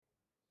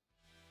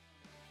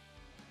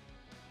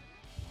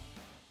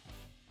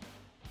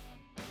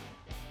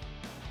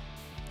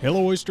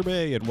Hello, Oyster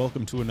Bay, and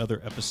welcome to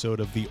another episode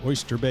of the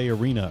Oyster Bay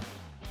Arena,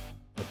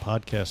 the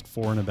podcast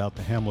for and about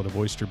the hamlet of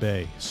Oyster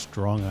Bay,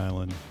 Strong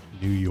Island,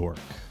 New York.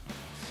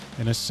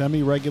 In a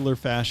semi-regular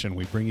fashion,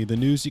 we bring you the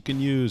news you can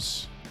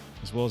use,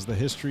 as well as the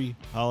history,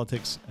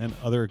 politics, and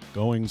other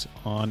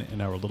goings-on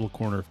in our little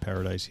corner of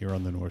paradise here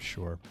on the North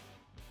Shore.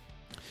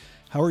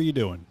 How are you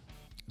doing?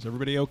 Is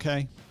everybody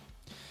okay?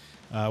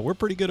 We're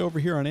pretty good over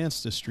here on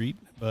Ansta Street,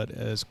 but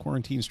as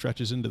quarantine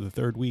stretches into the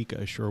third week,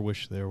 I sure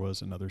wish there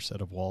was another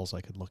set of walls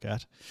I could look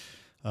at.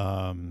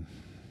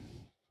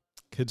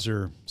 Kids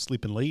are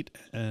sleeping late,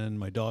 and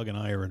my dog and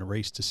I are in a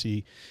race to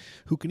see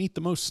who can eat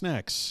the most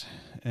snacks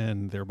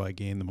and thereby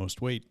gain the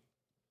most weight.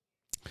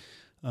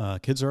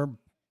 Kids are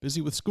busy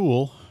with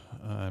school,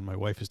 and my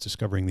wife is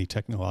discovering the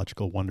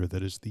technological wonder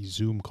that is the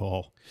Zoom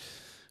call.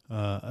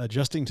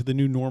 Adjusting to the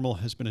new normal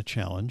has been a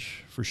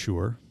challenge, for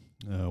sure.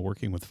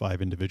 Working with 5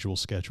 individual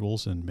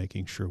schedules and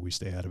making sure we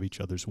stay out of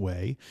each other's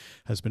way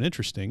has been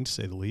interesting, to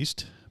say the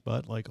least.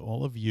 But like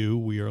all of you,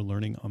 we are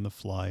learning on the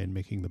fly and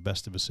making the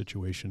best of a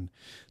situation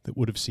that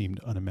would have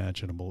seemed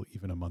unimaginable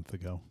even a month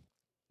ago.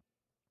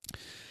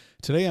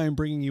 Today, I am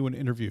bringing you an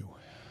interview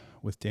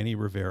with Danny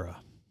Rivera,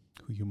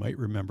 who you might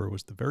remember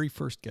was the very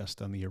first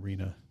guest on the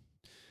Arena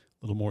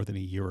a little more than a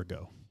year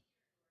ago.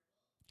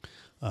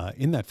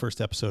 In that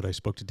first episode, I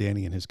spoke to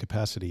Danny in his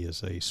capacity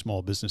as a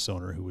small business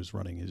owner who was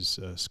running his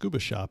scuba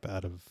shop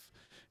out of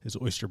his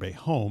Oyster Bay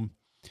home.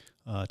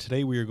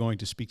 Today, we are going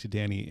to speak to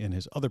Danny in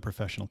his other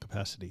professional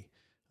capacity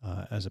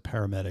as a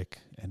paramedic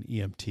and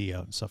EMT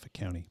out in Suffolk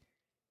County.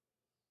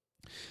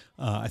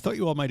 I thought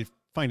you all might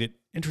find it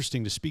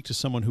interesting to speak to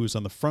someone who is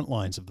on the front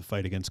lines of the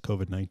fight against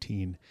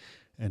COVID-19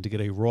 and to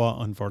get a raw,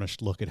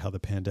 unvarnished look at how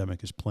the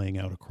pandemic is playing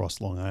out across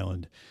Long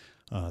Island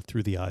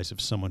through the eyes of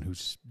someone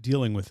who's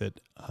dealing with it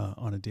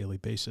on a daily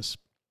basis.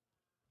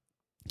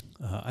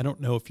 I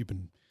don't know if you've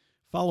been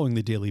following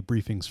the daily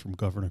briefings from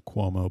Governor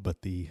Cuomo,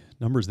 but the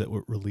numbers that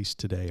were released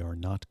today are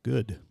not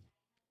good.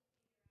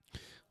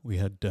 We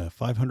had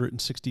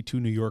 562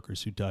 New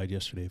Yorkers who died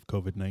yesterday of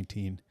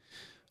COVID-19.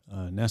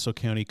 Nassau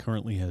County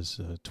currently has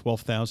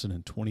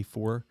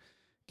 12,024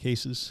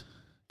 cases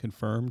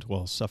confirmed,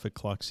 while Suffolk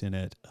clocks in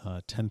at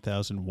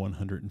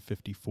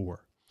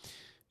 10,154.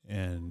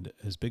 And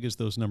as big as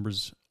those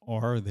numbers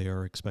are, they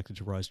are expected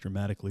to rise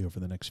dramatically over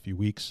the next few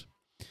weeks.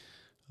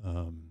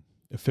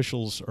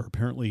 Officials are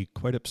apparently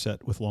quite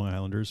upset with Long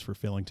Islanders for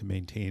failing to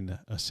maintain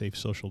a safe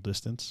social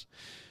distance,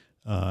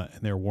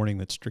 and they're warning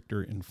that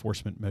stricter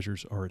enforcement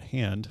measures are at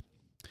hand.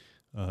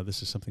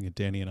 This is something that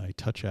Danny and I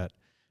touch at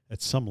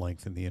some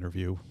length in the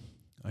interview.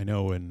 I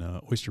know in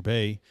Oyster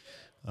Bay,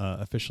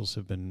 officials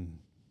have been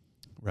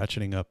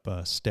ratcheting up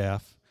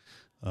staff.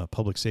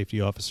 Public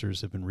safety officers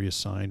have been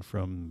reassigned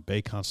from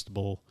Bay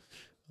Constable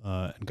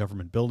and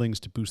government buildings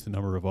to boost the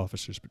number of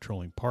officers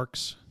patrolling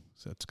parks.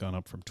 So that's gone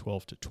up from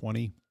 12 to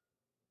 20.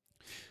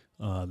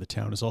 The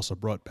town has also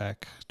brought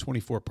back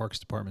 24 Parks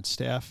Department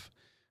staff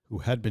who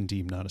had been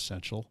deemed not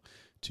essential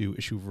to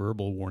issue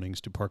verbal warnings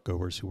to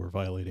parkgoers who were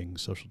violating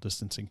social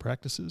distancing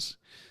practices.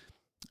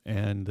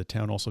 And the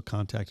town also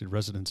contacted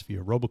residents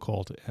via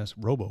robocall to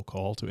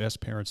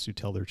ask parents to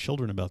tell their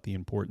children about the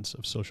importance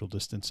of social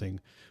distancing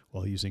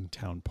while using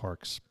town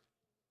parks.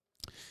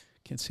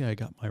 Can't say I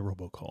got my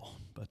robocall,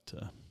 but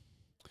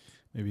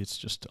maybe it's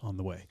just on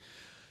the way.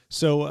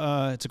 So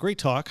it's a great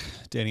talk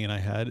Danny and I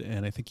had,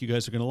 and I think you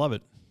guys are going to love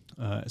it.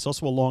 It's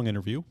also a long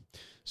interview,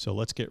 so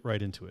let's get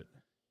right into it.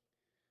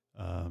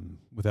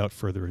 Without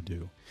further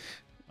ado,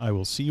 I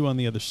will see you on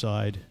the other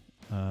side,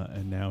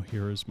 and now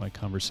here is my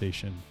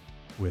conversation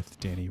with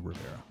Danny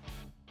Rivera.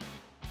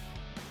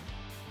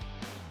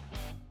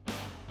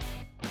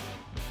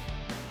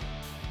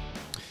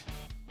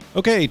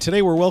 Okay,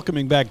 today we're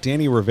welcoming back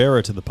Danny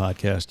Rivera to the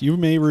podcast. You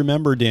may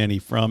remember Danny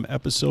from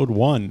episode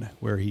 1,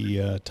 where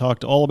he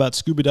talked all about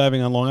scuba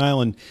diving on Long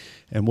Island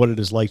and what it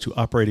is like to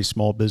operate a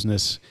small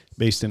business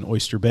based in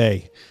Oyster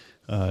Bay.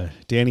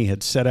 Danny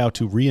had set out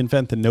to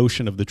reinvent the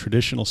notion of the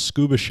traditional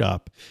scuba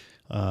shop.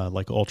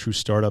 Like all true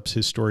startups,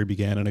 his story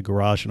began in a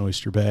garage in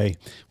Oyster Bay.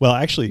 Well,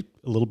 actually,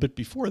 a little bit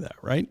before that,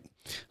 right?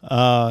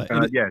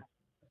 Yeah,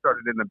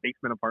 started in a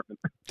basement apartment.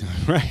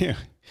 Right,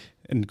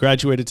 and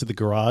graduated to the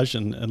garage,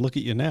 and look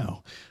at you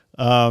now.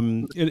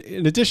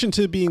 In addition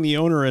to being the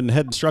owner and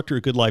head instructor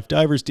at Good Life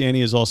Divers,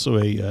 Danny is also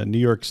a New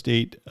York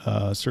State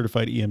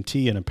certified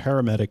EMT and a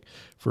paramedic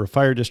for a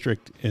fire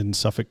district in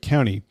Suffolk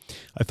County.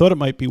 I thought it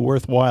might be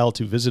worthwhile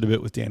to visit a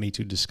bit with Danny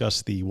to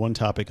discuss the one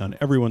topic on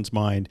everyone's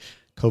mind,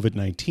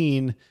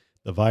 COVID-19,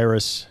 the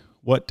virus,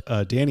 what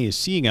Danny is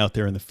seeing out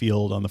there in the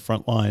field on the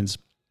front lines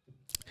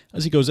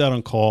as he goes out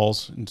on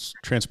calls and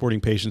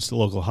transporting patients to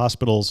local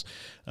hospitals,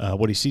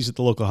 what he sees at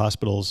the local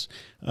hospitals,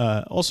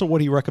 also what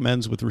he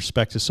recommends with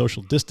respect to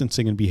social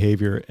distancing and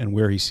behavior and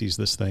where he sees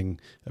this thing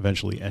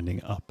eventually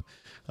ending up.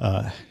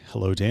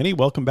 Hello, Danny.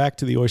 Welcome back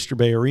to the Oyster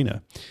Bay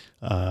Arena.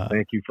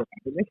 Thank you for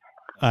having me.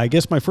 I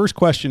guess my first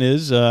question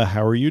is,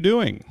 how are you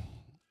doing?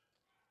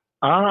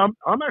 I'm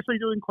actually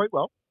doing quite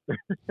well.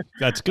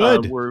 That's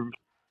good. We're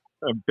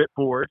a bit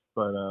bored,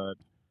 but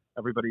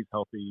everybody's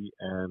healthy,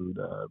 and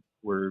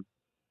we're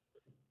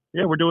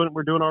Yeah, we're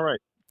doing all right.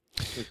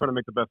 We're trying to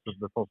make the best of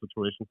this whole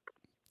situation.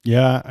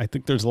 Yeah, I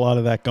think there's a lot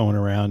of that going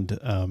around.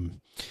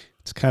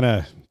 It's kind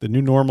of, the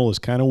new normal is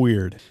kind of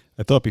weird.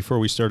 I thought before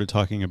we started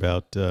talking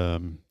about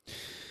the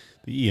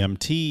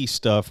EMT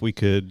stuff, we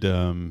could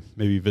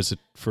maybe visit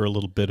for a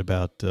little bit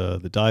about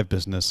the dive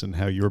business and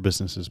how your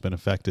business has been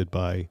affected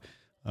by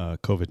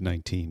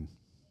COVID-19.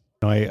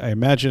 I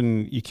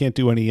imagine you can't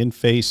do any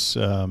in-face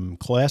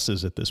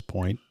classes at this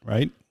point,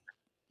 right?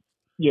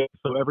 Yeah,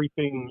 so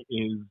everything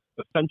is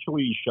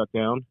essentially shut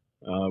down.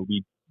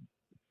 We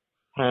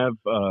have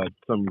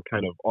some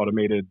kind of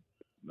automated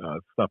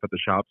stuff at the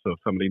shop, so if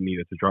somebody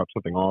needed to drop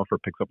something off or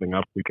pick something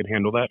up, we could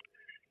handle that.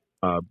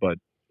 But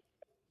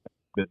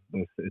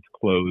business is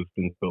closed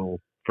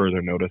until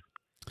further notice.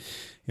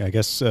 Yeah, I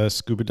guess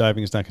scuba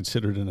diving is not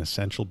considered an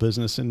essential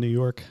business in New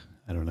York.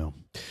 I don't know.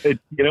 It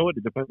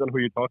depends on who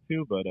you talk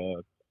to, but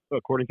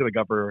according to the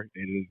governor, it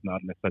is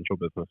not an essential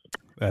business.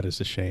 That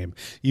is a shame.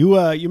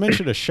 You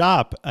mentioned a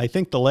shop. I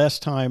think the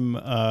last time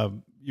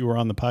you were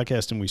on the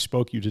podcast and we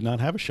spoke, you did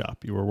not have a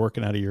shop. You were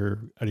working out of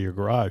your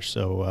garage.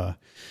 So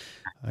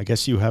I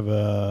guess you have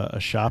a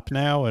shop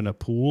now and a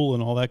pool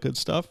and all that good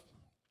stuff.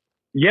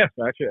 Yes,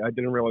 actually, I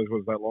didn't realize it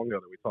was that long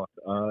ago that we talked.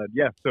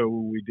 So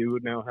we do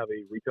now have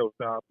a retail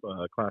shop,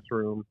 a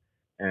classroom,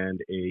 and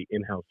a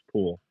in-house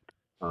pool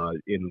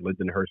in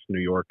Lindenhurst,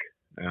 New York.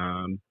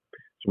 So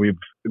we've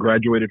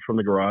graduated from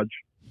the garage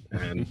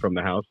and from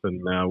the house,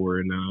 and now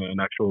we're in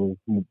an actual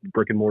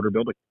brick and mortar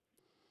building.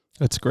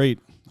 That's great.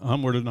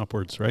 Onward and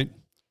upwards, right?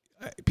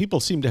 People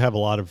seem to have a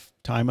lot of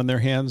time on their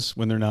hands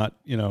when they're not,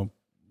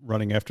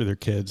 running after their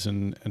kids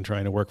and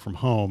trying to work from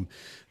home.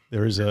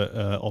 There is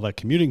all that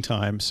commuting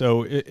time.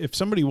 So if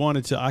somebody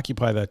wanted to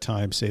occupy that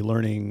time, say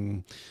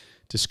learning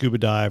to scuba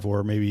dive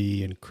or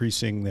maybe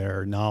increasing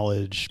their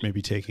knowledge, maybe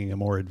taking a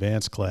more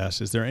advanced class,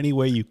 is there any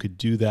way you could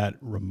do that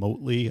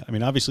remotely? I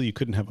mean, obviously you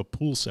couldn't have a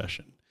pool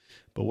session,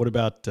 but what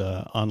about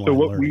online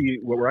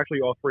learning? What we're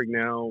actually offering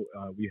now,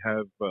 we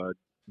have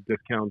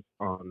discounts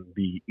on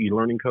the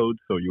e-learning code,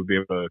 so you'll be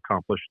able to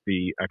accomplish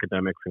the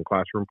academics and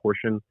classroom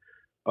portion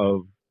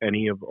of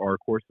any of our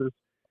courses.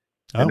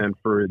 And then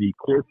for the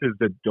courses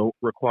that don't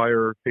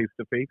require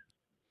face-to-face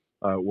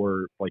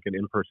or like an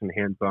in-person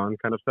hands-on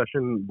kind of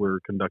session, we're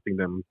conducting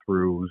them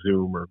through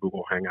Zoom or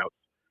Google Hangouts.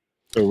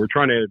 So we're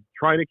trying to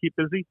keep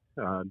busy,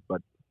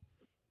 but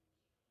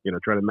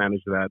trying to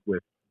manage that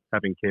with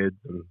having kids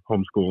and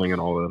homeschooling and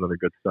all that other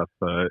good stuff.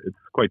 It's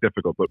quite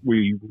difficult, but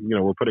we're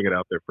putting it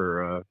out there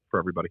for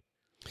everybody.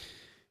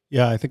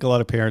 Yeah, I think a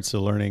lot of parents are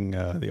learning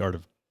the art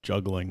of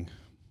juggling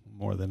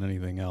more than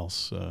anything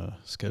else,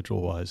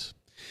 schedule-wise.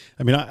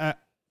 I mean, I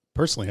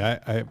personally,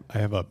 I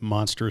have a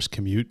monstrous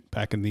commute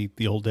back in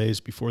the old days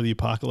before the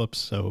apocalypse.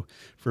 So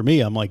for me,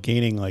 I'm like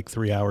gaining like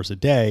 3 hours a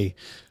day,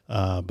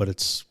 but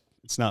it's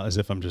not as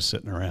if I'm just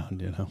sitting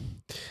around.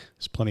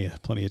 There's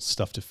plenty of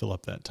stuff to fill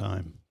up that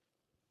time.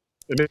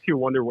 It makes you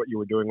wonder what you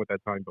were doing with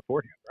that time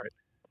beforehand, right?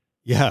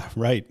 Yeah,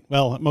 right.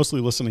 Well,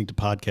 mostly listening to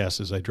podcasts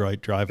as I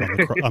drive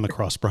on the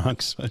Cross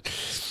Bronx.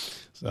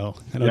 So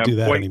I don't do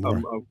that anymore.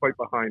 I'm quite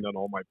behind on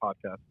all my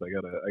podcasts. I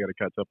gotta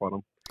catch up on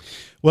them.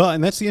 Well,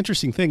 and that's the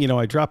interesting thing.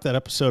 I dropped that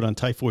episode on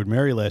Typhoid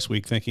Mary last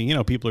week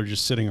thinking, people are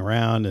just sitting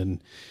around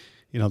and,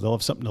 they'll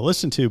have something to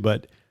listen to.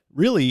 But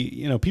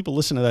really, people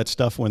listen to that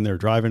stuff when they're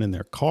driving in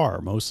their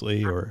car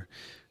mostly or,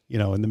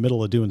 in the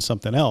middle of doing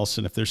something else.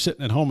 And if they're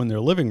sitting at home in their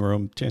living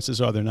room,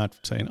 chances are they're not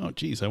saying, oh,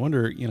 geez, I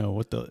wonder,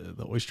 what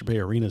the Oyster Bay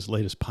Arena's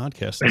latest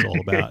podcast is all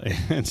about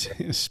and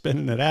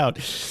spinning it out.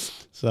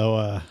 So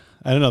I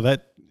don't know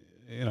that.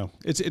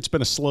 It's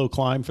been a slow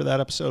climb for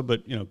that episode,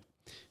 but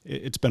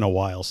it's been a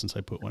while since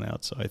I put one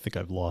out, so I think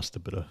I've lost a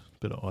bit of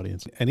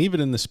audience. And even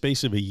in the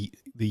space of the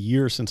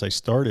year since I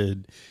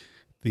started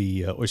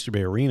the Oyster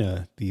Bay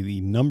Arena,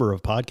 the number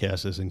of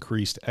podcasts has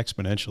increased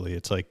exponentially.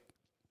 It's like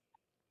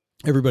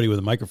everybody with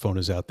a microphone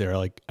is out there.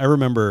 Like I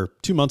remember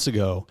 2 months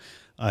ago,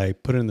 I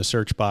put in the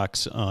search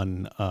box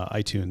on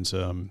iTunes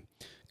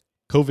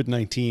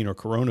COVID-19 or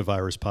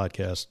coronavirus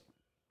podcast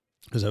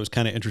because I was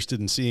kind of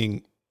interested in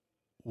seeing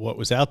what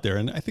was out there.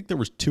 And I think there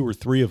was 2 or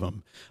 3 of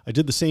them. I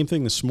did the same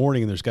thing this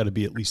morning and there's got to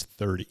be at least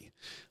 30.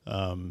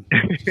 Everybody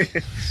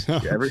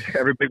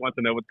wants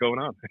to know what's going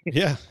on.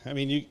 Yeah. I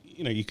mean,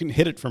 you can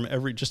hit it from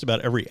just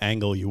about every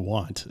angle you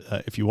want.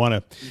 If you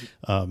want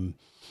to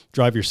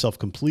drive yourself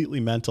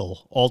completely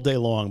mental all day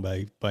long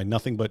by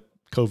nothing but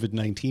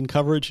COVID-19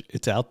 coverage,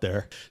 it's out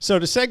there. So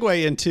to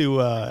segue into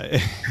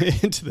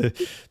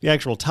the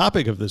actual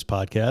topic of this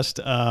podcast,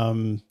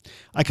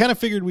 I kind of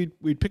figured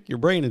we'd pick your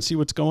brain and see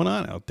what's going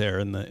on out there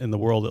in the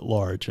world at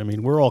large. I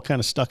mean, we're all kind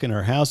of stuck in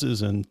our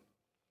houses and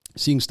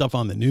seeing stuff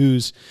on the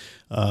news,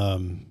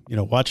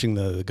 watching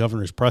the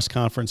governor's press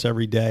conference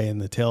every day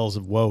and the tales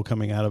of woe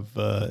coming out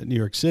of New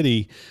York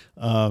City.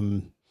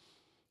 But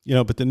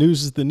the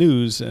news is the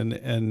news,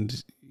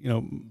 and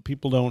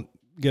people don't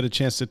get a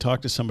chance to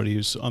talk to somebody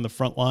who's on the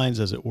front lines,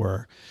 as it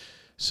were.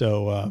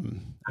 So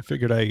I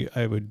figured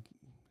I would,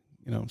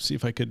 see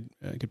if I could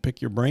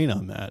pick your brain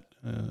on that.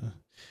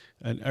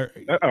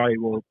 I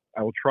will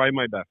try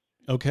my best.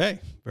 Okay,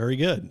 very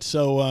good.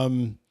 So,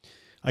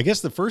 I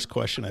guess the first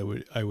question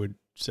I would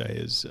say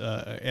is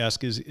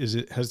ask is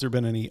it has there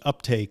been any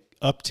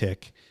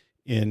uptick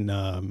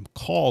in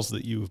calls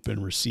that you've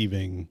been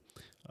receiving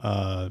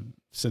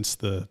since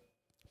the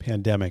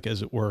pandemic,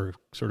 as it were,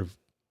 sort of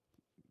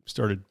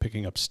started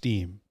picking up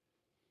steam?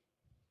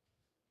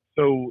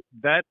 So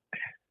to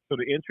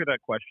answer that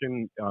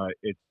question,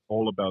 it's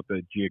all about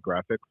the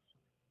geographics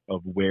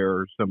of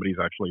where somebody's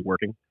actually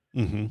working.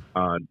 Mm-hmm.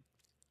 Uh,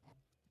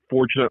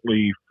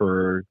 Fortunately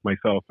for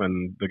myself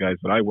and the guys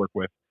that I work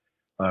with,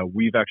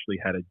 we've actually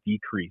had a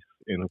decrease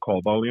in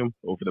call volume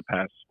over the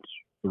past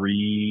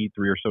three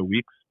or so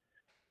weeks.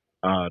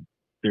 Uh,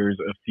 there's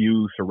a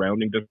few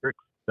surrounding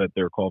districts that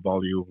their call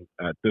volume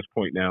at this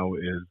point now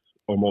is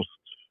almost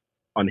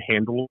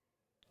unhandleable.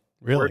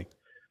 Really?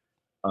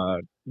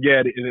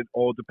 Yeah, it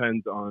all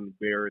depends on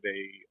where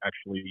they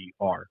actually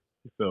are.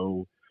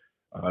 So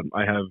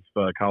I have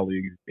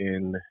colleagues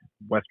in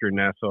Western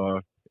Nassau,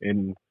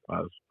 in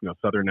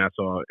Southern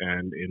Nassau,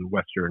 and in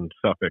Western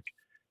Suffolk,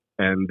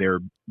 and they're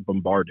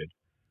bombarded.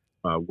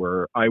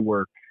 Where I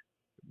work,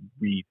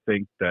 we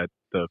think that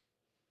the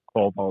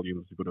call volume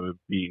is going to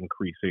be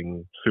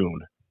increasing soon.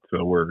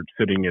 So we're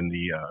sitting in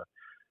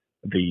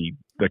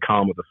the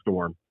calm of the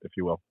storm, if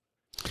you will,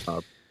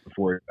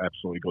 before it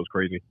absolutely goes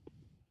crazy.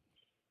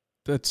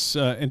 That's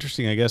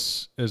interesting. I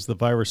guess as the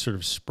virus sort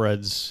of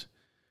spreads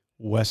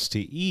west to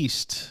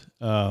east,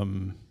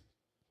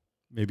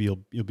 maybe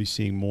you'll be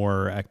seeing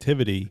more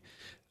activity,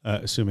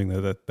 assuming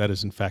that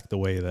is in fact the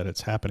way that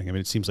it's happening. I mean,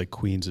 it seems like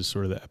Queens is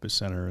sort of the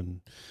epicenter and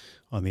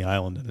on the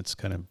island, and it's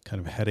kind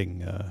of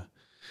heading.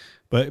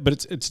 But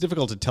it's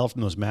difficult to tell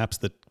from those maps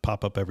that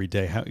pop up every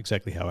day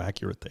exactly how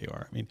accurate they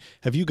are. I mean,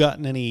 have you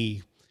gotten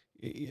any,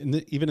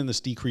 even in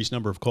this decreased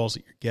number of calls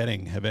that you're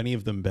getting, have any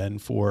of them been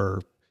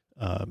for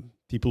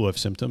people who have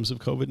symptoms of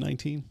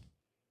COVID-19?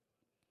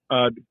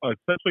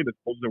 Especially the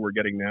calls that we're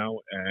getting now,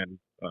 and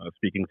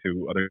speaking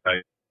to other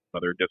guys,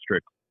 other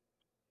districts,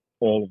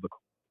 all of the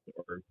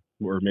calls,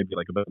 or maybe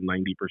like about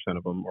 90%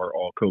 of them, are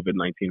all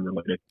COVID-19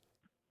 related.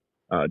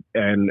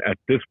 And at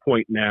this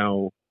point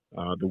now,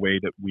 the way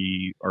that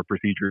our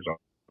procedures are,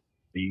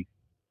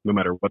 no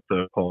matter what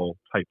the call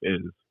type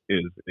is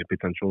a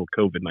potential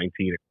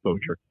COVID-19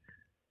 exposure.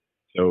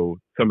 So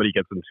somebody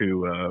gets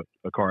into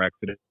a car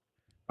accident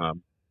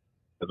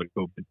as a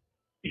COVID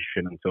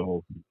patient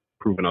until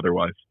proven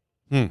otherwise.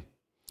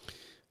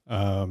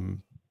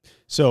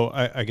 So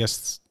I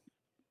guess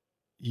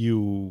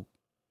you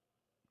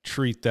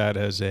treat that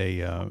as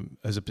a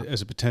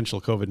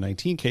potential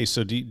COVID-19 case.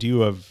 So do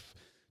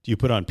you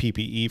put on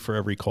PPE for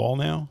every call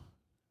now?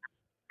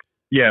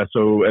 Yeah.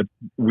 So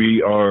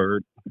we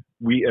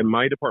in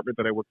my department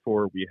that I work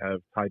for, we have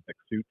Tyvek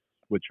suits,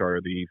 which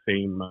are the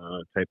same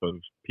type of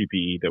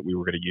PPE that we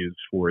were going to use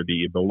for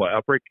the Ebola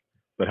outbreak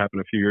that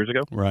happened a few years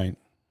ago. Right.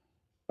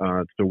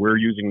 So we're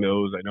using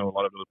those. I know a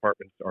lot of the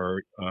departments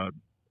are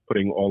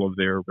putting all of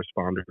their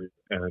responders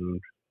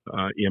and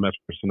EMS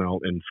personnel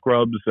in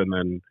scrubs, and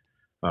then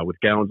with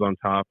gowns on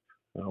top.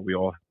 We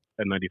all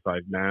have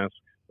N95 masks,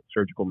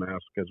 surgical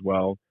mask as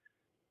well,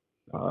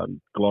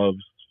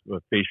 gloves,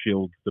 face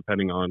shields,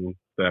 depending on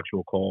the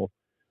actual call.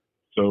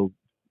 So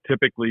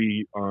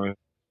typically,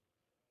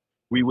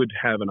 we would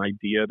have an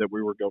idea that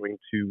we were going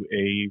to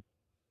a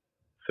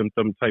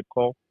symptom type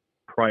call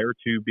prior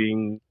to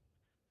being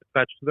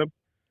dispatched to them.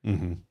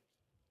 Mm-hmm.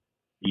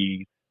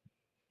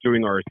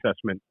 Doing our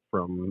assessment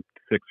from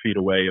 6 feet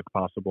away if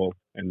possible,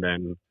 and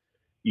then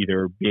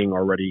either being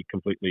already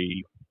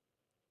completely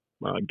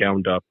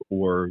gowned up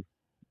or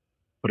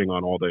putting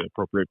on all the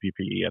appropriate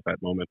PPE at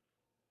that moment.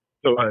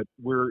 So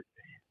we're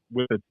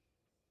with it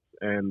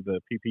and the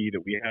PPE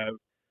that we have,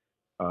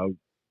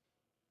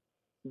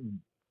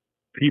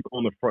 people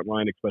on the front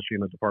line, especially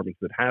in the departments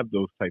that have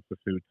those types of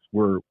suits,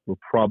 we're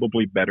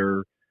probably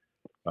better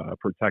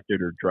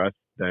protected or dressed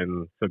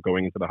than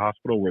going into the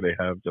hospital where they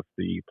have just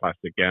the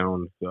plastic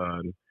gowns,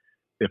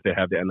 if they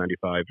have the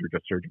N95s or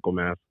just surgical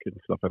masks and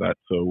stuff like that.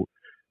 So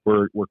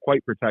we're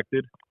quite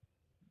protected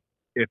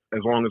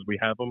as long as we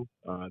have them.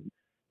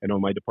 I know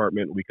in my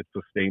department we could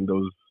sustain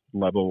those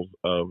levels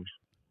of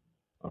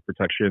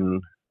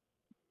protection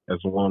as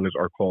long as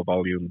our call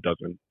volume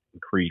doesn't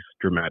increase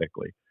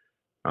dramatically.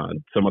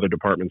 Some other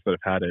departments that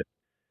have had it,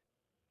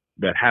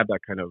 that have that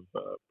kind of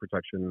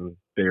protection,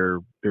 their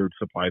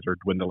supplies are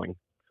dwindling.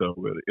 So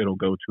it'll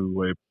go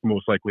to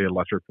most likely a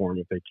lesser form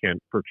if they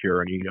can't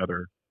procure any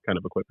other kind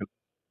of equipment.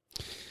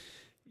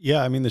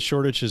 Yeah, I mean, the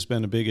shortage has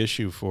been a big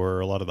issue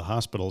for a lot of the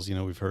hospitals. You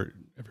know,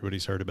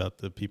 everybody's heard about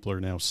the people are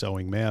now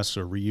sewing masks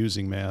or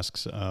reusing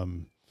masks.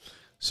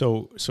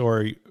 So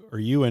are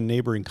you and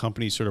neighboring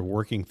companies sort of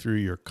working through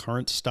your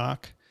current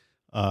stock?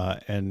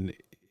 And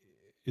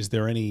is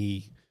there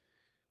any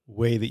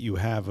way that you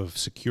have of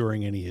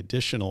securing any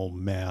additional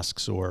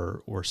masks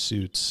or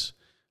suits,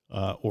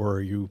 or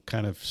are you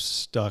kind of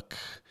stuck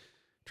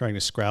trying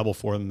to scrabble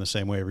for them the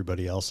same way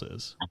everybody else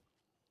is?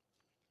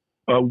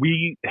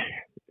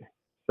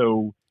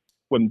 So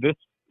when this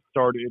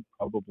started,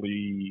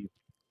 probably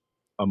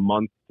a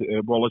month,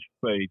 well, let's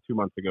say 2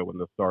 months ago when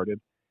this started,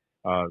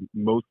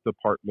 most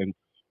departments'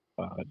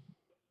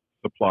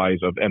 supplies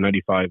of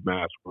N95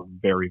 masks were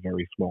very,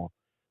 very small.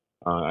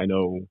 I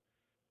know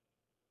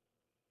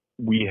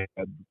we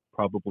had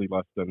probably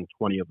less than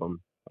 20 of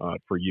them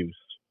for use,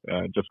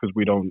 just because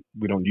we don't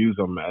use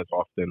them as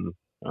often.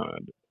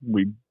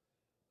 We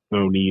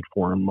no need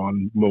for them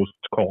on most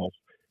calls.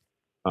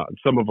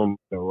 Some of them,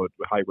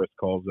 high risk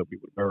calls that we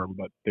would wear them,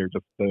 but they're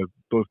just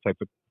those types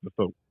of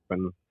folks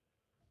happen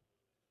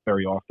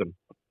very often.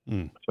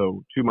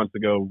 So 2 months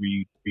ago,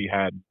 we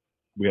had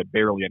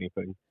barely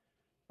anything.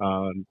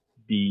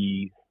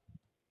 The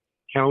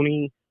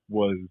county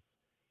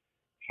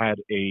had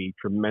a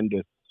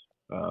tremendous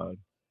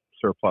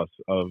surplus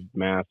of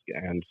masks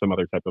and some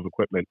other type of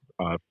equipment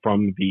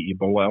from the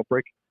Ebola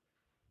outbreak.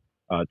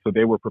 So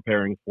they were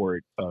preparing for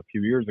it a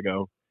few years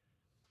ago.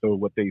 So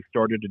what they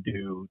started to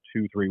do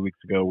 2-3 weeks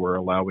ago were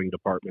allowing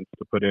departments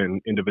to put in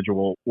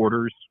individual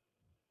orders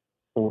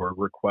or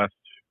requests,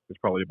 is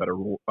probably a better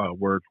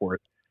word for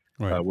it,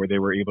 right. Where they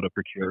were able to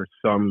procure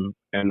some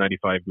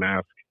N95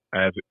 masks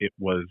as it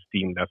was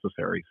deemed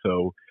necessary.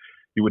 So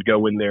you would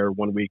go in there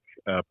 1 week,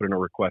 put in a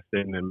request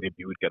in, and maybe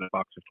you would get a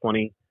box of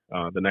 20.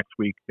 The next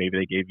week, maybe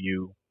they gave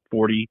you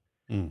 40.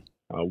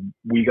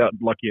 We got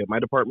lucky at my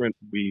department.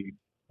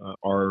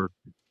 Our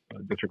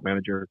district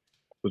manager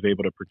was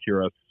able to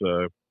procure us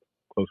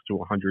close to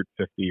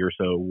 150 or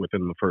so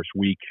within the first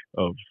week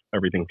of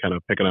everything kind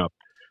of picking up.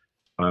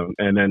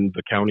 And then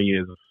the county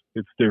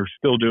they're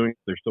still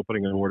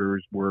putting in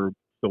orders. We're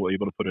still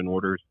able to put in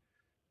orders.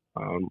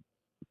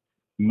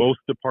 Most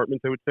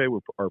departments, I would say,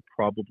 are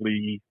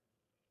probably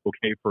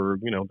okay for,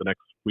 the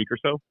next week or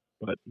so,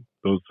 but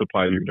those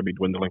supplies are going to be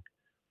dwindling.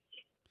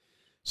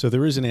 So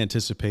there is an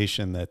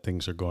anticipation that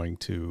things are going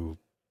to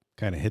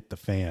kind of hit the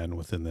fan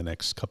within the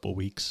next couple of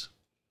weeks.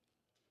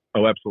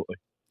 Oh, absolutely.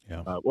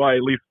 Yeah. Well,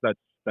 at least that's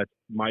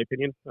my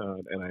opinion,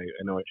 and I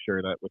know I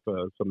share that with some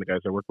of the guys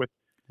I work with.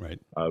 Right.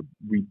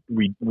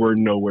 We're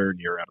nowhere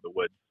near out of the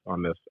woods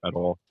on this at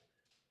all,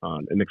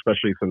 and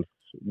especially since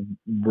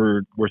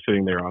we're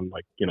sitting there on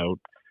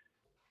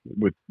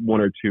with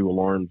 1 or 2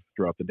 alarms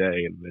throughout the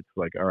day, and it's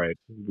like, all right,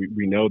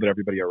 we know that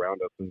everybody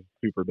around us is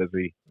super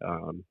busy.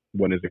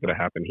 When is it going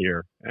to happen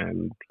here?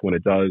 And when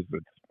it does,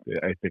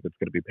 I think it's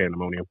going to be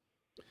pandemonium.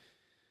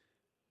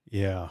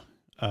 Yeah.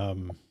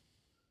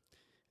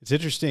 It's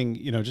interesting,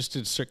 just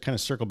to kind of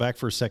circle back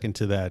for a second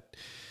to that.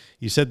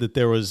 You said that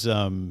there was,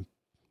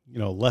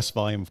 less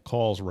volume of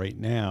calls right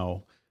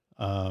now.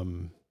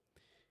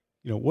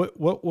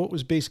 What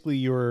was basically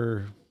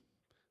your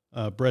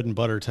bread and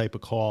butter type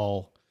of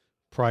call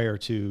prior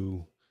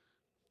to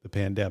the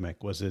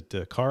pandemic? Was it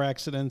car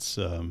accidents,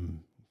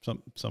 some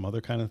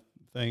other kind of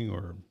thing,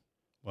 or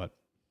what?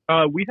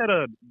 We had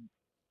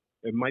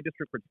in my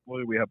district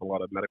particularly, we have a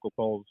lot of medical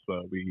calls.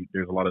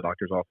 There's a lot of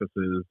doctors'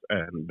 offices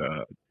and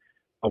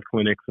health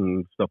clinics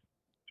and stuff.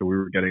 So we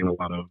were getting a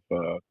lot of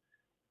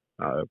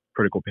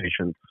critical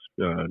patients,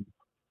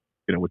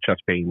 with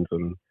chest pains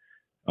and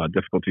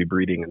difficulty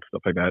breathing and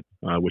stuff like that,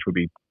 which would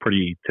be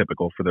pretty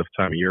typical for this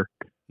time of year.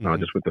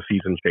 Just with the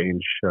season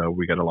change,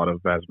 we get a lot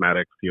of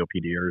asthmatics,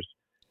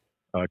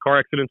 COPDers. Car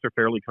accidents are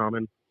fairly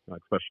common,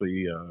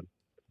 especially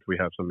if we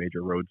have some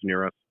major roads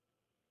near us.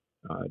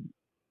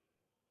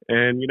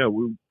 And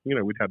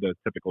we'd have the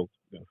typical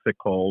sick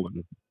call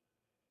and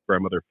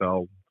grandmother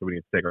fell, so we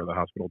need to take her to the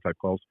hospital type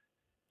calls.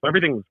 So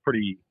everything was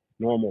pretty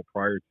normal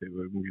prior to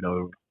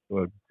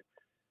a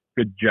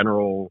good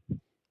general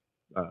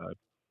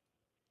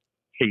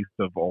case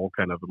of all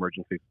kind of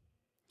emergencies.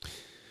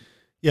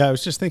 Yeah, I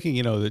was just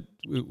thinking, that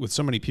with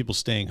so many people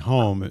staying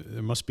home,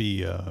 there must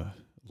be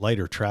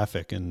lighter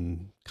traffic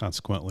and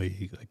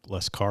consequently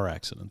less car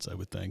accidents, I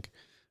would think.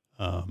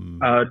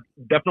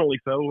 Definitely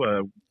so.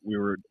 A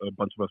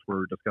bunch of us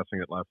were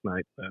discussing it last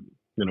night. And,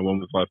 when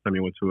was the last time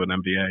you went to an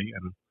MVA?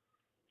 And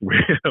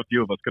a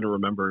few of us couldn't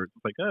remember. It's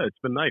like, it's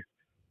been nice,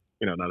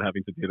 not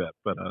having to do that.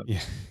 But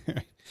yeah.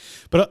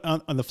 But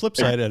on the flip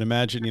side, I'd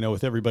imagine,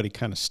 with everybody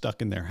kind of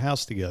stuck in their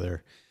house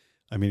together,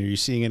 I mean, are you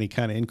seeing any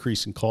kind of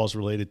increase in calls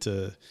related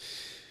to,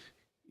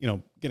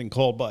 getting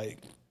called by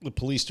the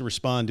police to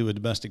respond to a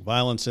domestic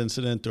violence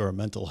incident or a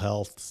mental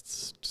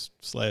health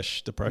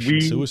 /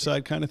 depression,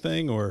 suicide kind of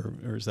thing, or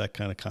is that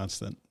kind of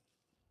constant?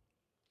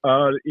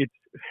 It's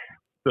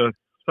the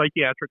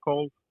psychiatric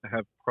calls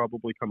have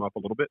probably come up a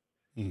little bit.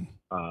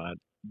 I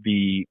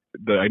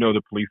know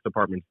the police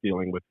department's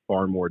dealing with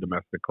far more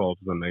domestic calls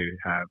than they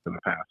have in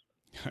the past.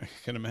 I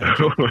can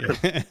imagine.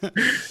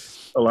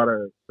 A lot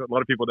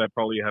of people that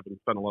probably haven't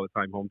spent a lot of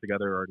time home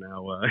together are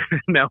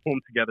now home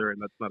together,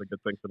 and that's not a good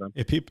thing for them.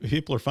 Yeah,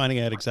 people are finding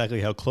out exactly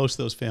how close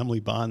those family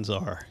bonds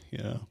are.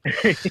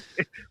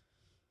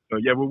 So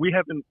yeah, well, we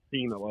haven't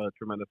seen a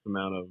tremendous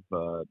amount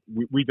of.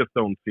 We just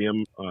don't see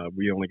them.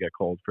 We only get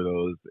called for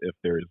those if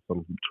there's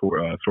some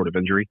sort of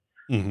injury.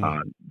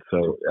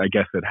 So I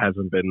guess it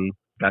hasn't been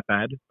that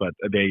bad, but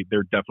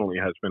there definitely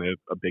has been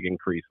a big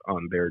increase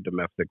on their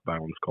domestic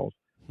violence calls.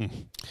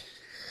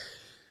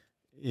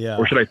 Yeah.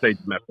 Or should I say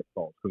domestic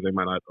calls, because they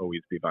might not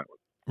always be violent.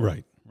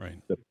 Right.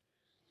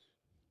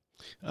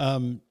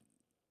 Um,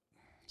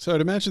 so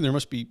I'd imagine there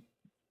must be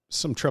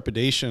some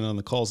trepidation on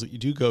the calls that you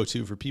do go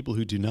to for people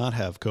who do not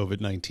have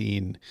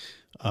COVID-19,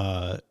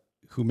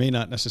 who may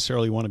not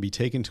necessarily want to be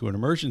taken to an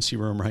emergency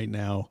room right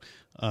now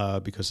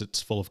because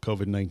it's full of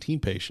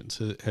COVID-19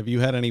 patients. Have you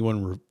had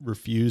anyone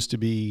refuse to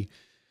be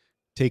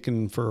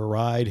taken for a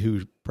ride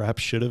who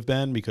perhaps should have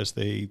been because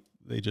they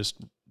just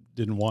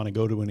didn't want to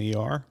go to an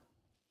ER?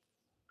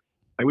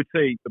 I would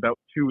say about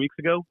 2 weeks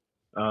ago,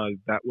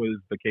 that was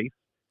the case.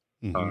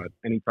 Mm-hmm.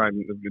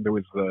 Anytime there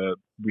was,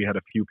 we had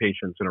a few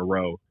patients in a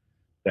row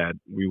that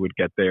we would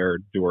get there,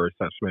 do our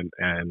assessment,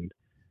 and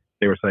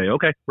they were saying,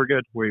 okay, we're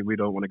good. We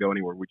don't want to go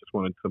anywhere. We just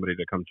wanted somebody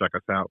to come check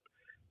us out.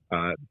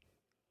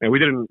 And we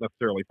didn't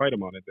necessarily fight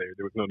them on it.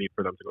 There was no need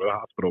for them to go to the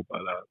hospital.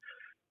 But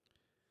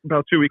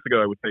about 2 weeks ago,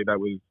 I would say that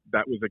was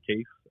the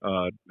case.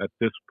 At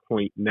this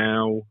point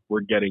now,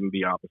 we're getting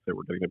the opposite.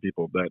 We're getting the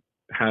people that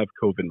have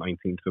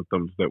COVID-19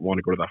 symptoms that want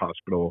to go to the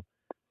hospital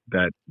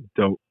that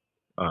don't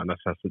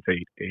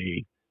necessitate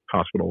a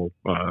hospital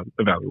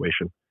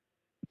evaluation.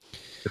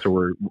 So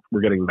we're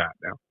getting that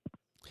now.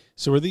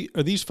 So are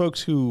these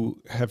folks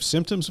who have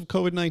symptoms of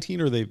COVID-19,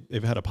 or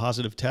they've had a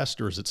positive test,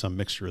 or is it some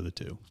mixture of the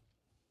two?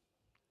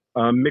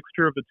 A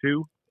mixture of the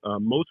two.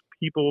 Most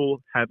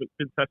people haven't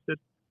been tested.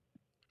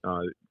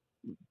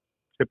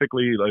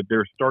 Typically,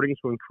 they're starting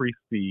to increase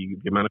the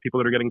amount of people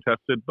that are getting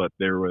tested, but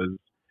there was,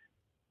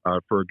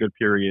 for a good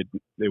period,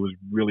 it was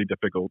really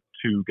difficult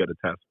to get a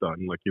test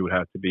done. Like, you would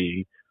have to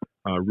be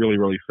really,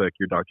 really sick.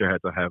 Your doctor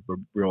had to have a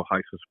real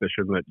high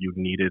suspicion that you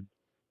needed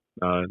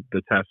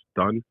the test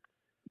done.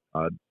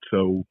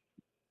 So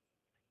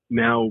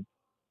now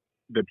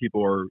that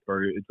people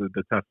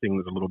the testing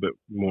is a little bit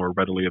more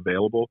readily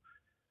available.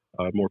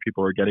 More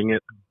people are getting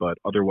it, but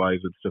otherwise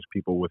it's just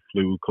people with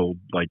flu,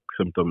 cold-like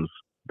symptoms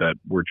that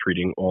we're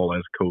treating all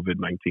as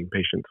COVID-19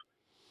 patients.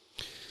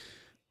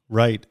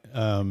 Right.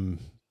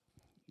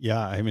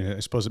 Yeah. I mean, I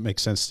suppose it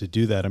makes sense to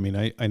do that. I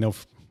mean, I know,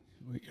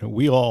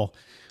 we all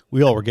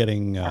were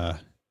getting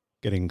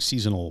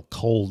seasonal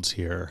colds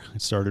here.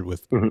 It started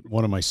with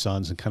one of my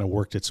sons and kind of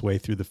worked its way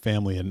through the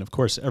family. And of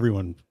course,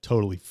 everyone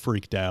totally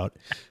freaked out.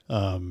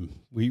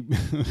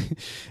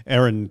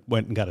 Erin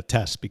went and got a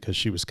test because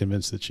she was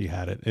convinced that she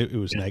had it.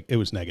 It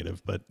was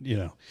negative, but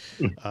in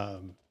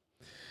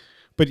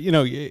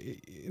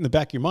the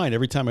back of your mind,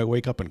 every time I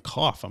wake up and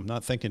cough, I'm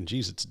not thinking,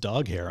 geez, it's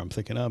dog hair. I'm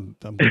thinking, I'm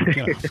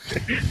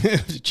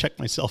to check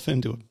myself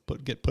in to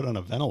get put on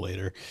a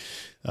ventilator.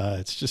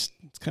 It's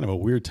kind of a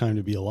weird time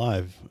to be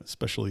alive,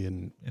 especially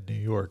in New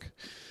York.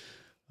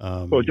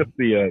 Well, just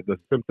the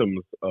symptoms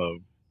of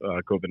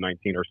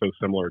COVID-19 are so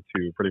similar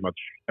to pretty much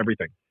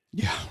everything.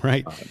 Yeah,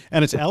 right.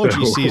 And it's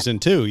allergy season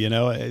too,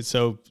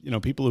 so,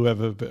 people who have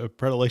a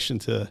predilection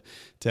to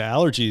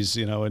allergies,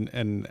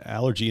 and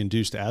allergy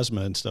induced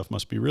asthma and stuff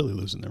must be really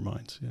losing their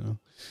minds,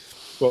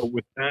 Well,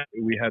 with that,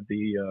 we had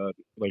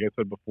like I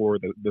said before,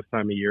 this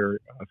time of year,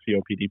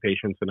 COPD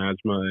patients and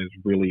asthma is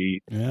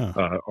really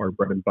our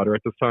bread and butter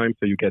at this time.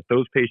 So you get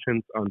those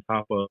patients on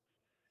top of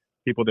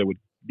people that would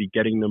be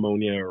getting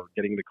pneumonia or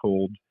getting the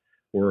cold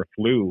or a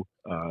flu.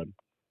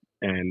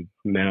 And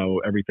now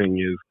everything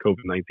is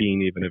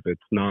COVID-19, even if it's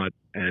not.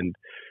 And,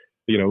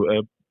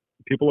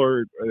 people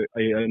are,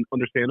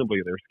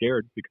 understandably, they're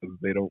scared because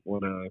they don't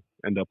want to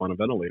end up on a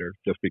ventilator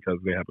just because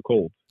they have a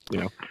cold,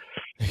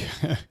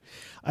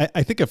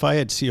 I think if I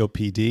had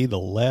COPD, the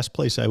last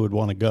place I would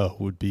want to go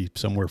would be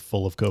somewhere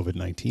full of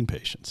COVID-19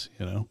 patients,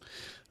 That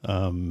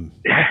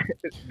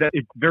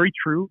is very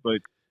true,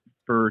 but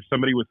for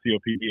somebody with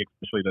COPD,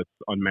 especially that's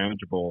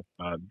unmanageable,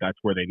 that's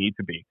where they need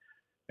to be.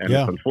 And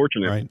it's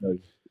unfortunate, right? Because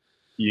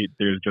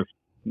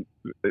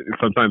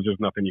sometimes there's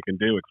nothing you can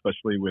do,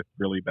 especially with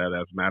really bad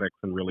asthmatics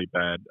and really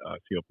bad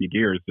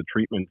COPDers. The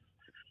treatments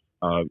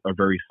are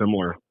very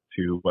similar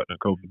to what a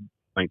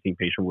COVID-19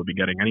 patient would be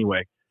getting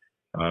anyway,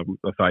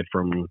 aside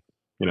from,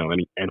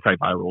 any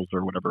antivirals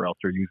or whatever else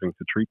they're using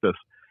to treat this.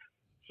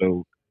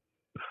 So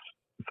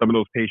some of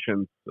those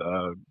patients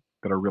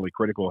that are really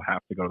critical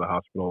have to go to the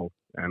hospital,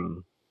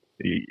 and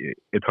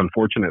it's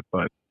unfortunate,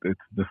 but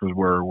this is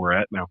where we're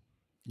at now.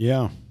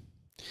 Yeah.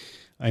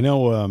 I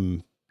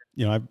know,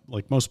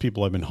 like most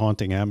people, I've been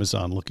haunting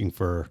Amazon looking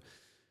for,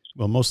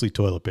 mostly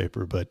toilet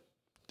paper, but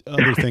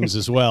other things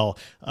as well.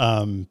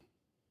 Shopping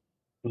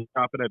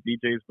at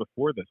BJ's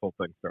before this whole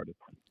thing started.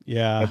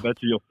 Yeah. I bet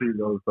you'll see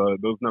those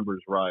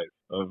numbers rise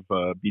of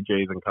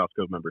BJ's and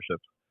Costco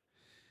memberships.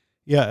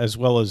 Yeah, as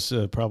well as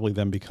probably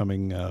them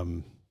becoming,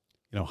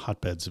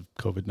 hotbeds of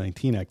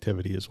COVID-19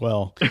 activity as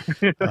well.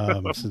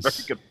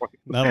 Since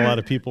not a lot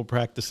of people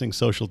practicing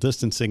social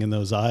distancing in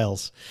those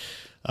aisles.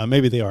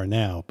 Maybe they are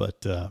now,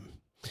 but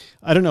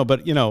I don't know.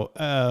 But,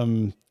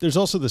 there's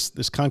also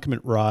this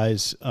concomitant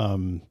rise,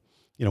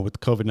 with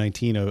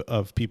COVID-19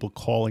 of people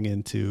calling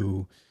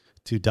into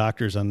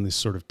doctors on this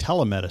sort of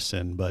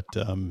telemedicine, but,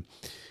 and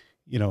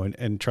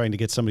trying to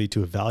get somebody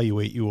to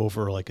evaluate you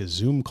over like a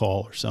Zoom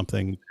call or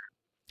something,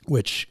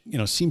 which,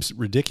 seems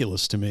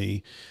ridiculous to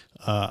me.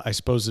 I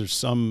suppose there's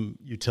some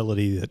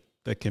utility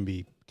that can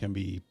be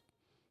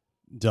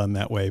done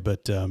that way,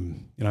 but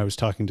I was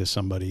talking to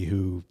somebody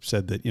who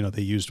said that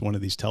they used one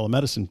of these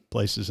telemedicine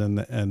places, and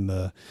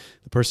the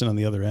person on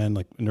the other end,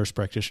 like a nurse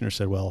practitioner,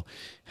 said, "Well,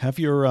 have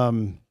your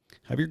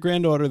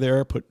granddaughter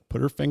there put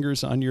her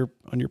fingers on your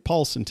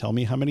pulse and tell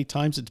me how many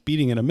times it's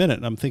beating in a minute."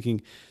 And I'm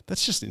thinking,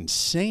 that's just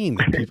insane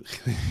that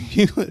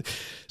people.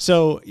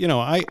 So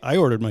I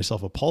ordered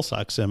myself a pulse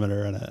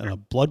oximeter and a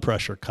blood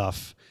pressure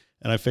cuff,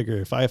 and I figure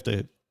if I have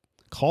to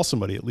call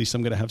somebody, at least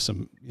I'm going to have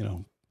some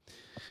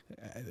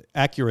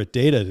accurate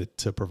data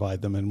to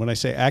provide them. And when I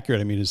say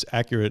accurate, I mean as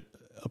accurate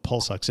a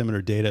pulse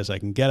oximeter data as I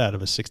can get out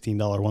of a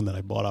 $16 one that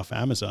I bought off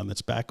Amazon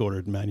that's back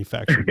ordered and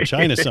manufactured in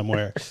China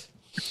somewhere.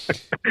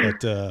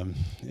 But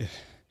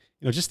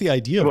just the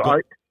idea of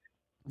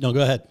no,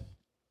 go ahead.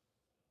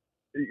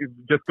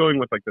 Just going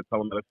with like the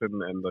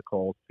telemedicine and the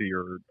calls to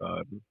your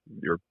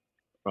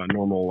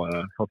normal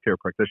healthcare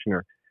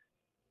practitioner.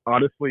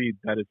 Honestly,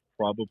 that is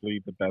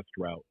probably the best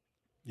route.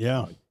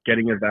 Yeah.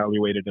 Getting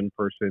evaluated in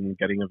person,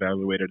 getting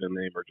evaluated in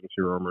the emergency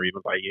room, or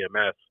even by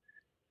EMS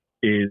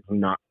is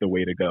not the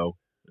way to go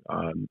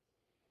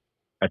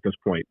at this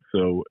point.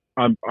 So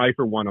I,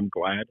 for one, I'm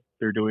glad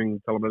they're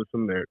doing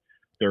telemedicine.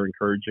 They're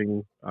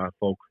encouraging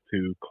folks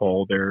to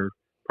call their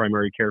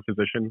primary care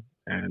physician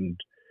and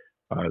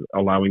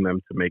allowing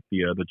them to make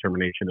the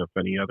determination if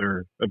any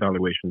other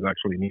evaluation is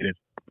actually needed.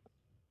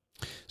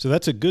 So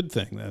that's a good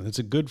thing then. It's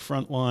a good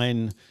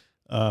frontline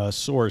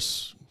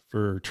source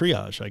for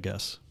triage, I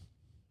guess.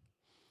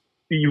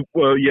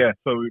 Well, yeah.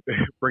 So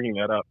bringing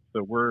that up,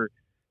 so we're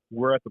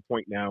at the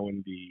point now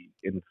in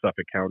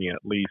Suffolk County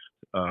at least,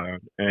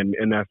 and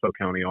in Nassau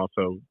County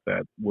also,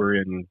 that we're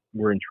in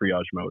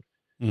triage mode.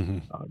 Mm-hmm.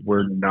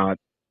 We're not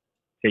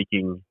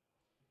taking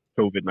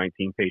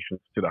COVID-19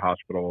 patients to the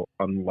hospital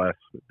unless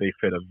they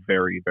fit a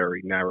very,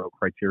 very narrow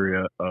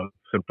criteria of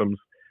symptoms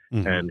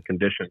mm-hmm. and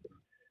conditions.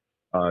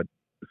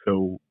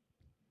 So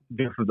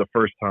this is the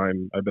first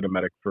time I've been a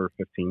medic for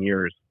 15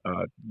 years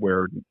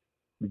where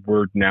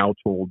we're now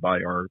told by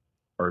our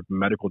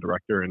medical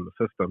director in the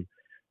system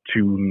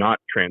to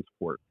not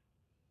transport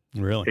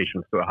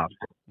patients to the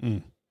hospital.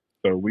 Mm.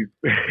 So we,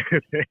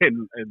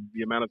 and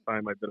the amount of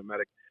time I've been a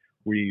medic,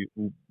 we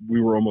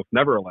were almost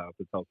never allowed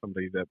to tell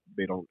somebody that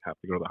they don't have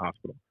to go to the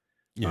hospital.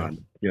 Yeah.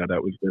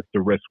 That was just,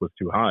 the risk was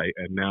too high.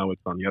 And now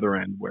it's on the other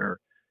end where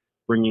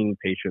bringing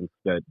patients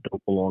that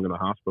don't belong in the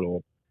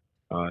hospital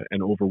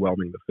and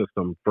overwhelming the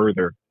system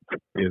further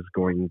is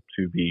going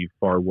to be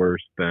far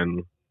worse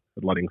than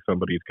letting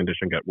somebody's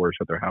condition get worse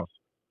at their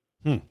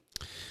house.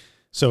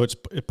 So it's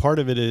part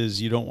of it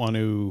is you don't want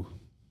to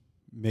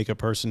make a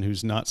person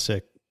who's not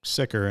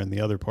sicker, and the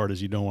other part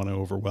is you don't want to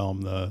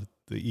overwhelm the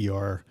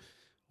ER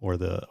or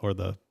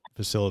the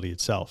facility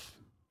itself.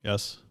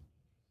 Yes,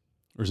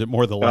 or is it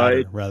more the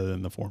latter rather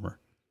than the former?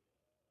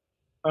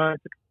 We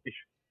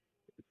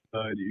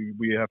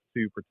have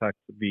to protect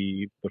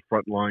the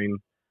frontline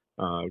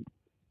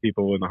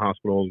people in the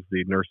hospitals,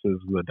 the nurses,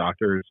 the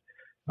doctors,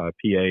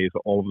 PAs,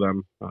 all of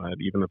them,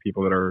 even the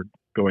people that are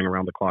going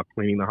around the clock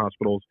cleaning the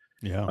hospitals.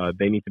 Yeah.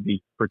 They need to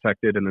be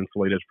protected and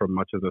insulated from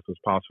much of this as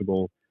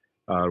possible.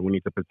 We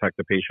need to protect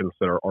the patients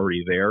that are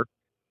already there,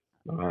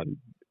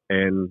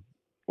 and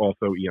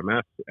also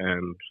EMS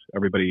and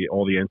everybody,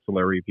 all the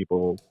ancillary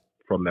people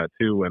from that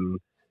too, and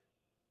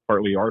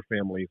partly our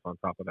families on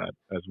top of that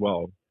as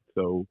well.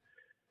 So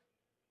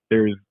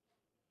if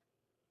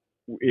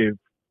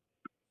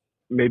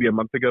maybe a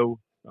month ago,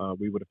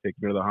 we would have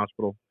taken you to the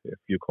hospital if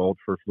you called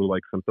for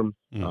flu-like symptoms.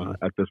 Mm-hmm.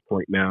 At this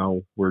point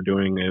now, we're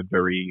doing a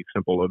very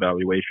simple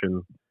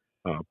evaluation,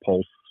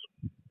 pulse,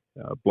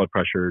 blood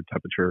pressure,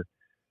 temperature,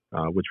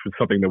 which was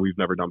something that we've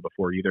never done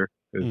before either,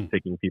 is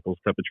taking people's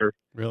temperature.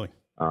 Really?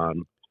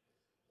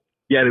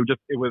 Yeah,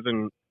 it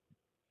wasn't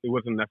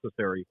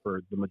necessary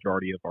for the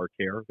majority of our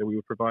care that we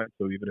would provide.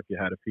 So even if you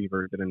had a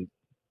fever,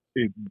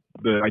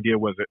 the idea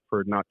was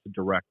for not to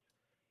direct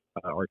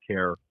our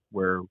care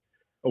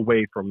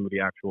away from the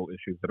actual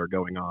issues that are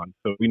going on.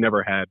 So we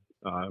never had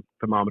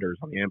thermometers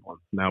on the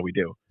ambulance. Now we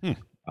do.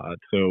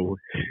 So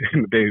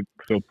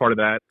part of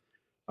that,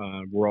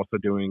 we're also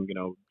doing,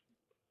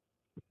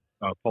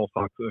 pulse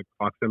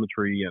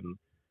oximetry and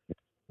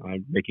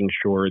making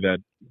sure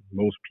that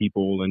most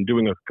people, and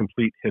doing a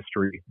complete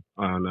history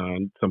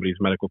on somebody's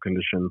medical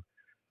condition,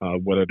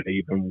 whether they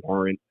even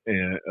warrant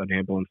an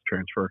ambulance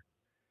transfer.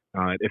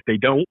 If they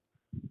don't,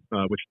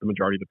 which the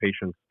majority of the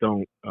patients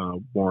don't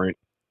warrant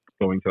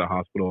going to the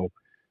hospital,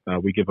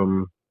 we give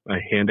them a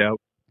handout,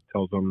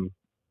 tells them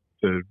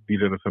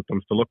these are the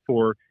symptoms to look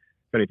for.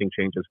 If anything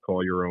changes,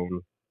 call your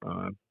own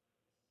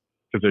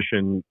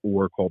physician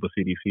or call the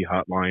CDC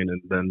hotline,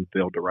 and then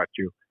they'll direct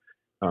you.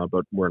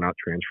 But we're not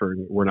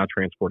transporting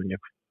you.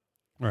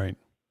 Right.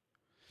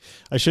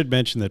 I should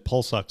mention that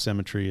pulse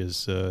oximetry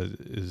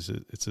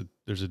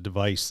there's a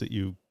device that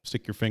you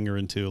stick your finger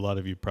into. A lot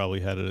of you probably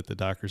had it at the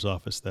doctor's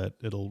office, that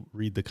it'll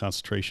read the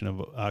concentration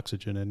of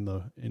oxygen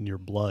in your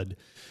blood.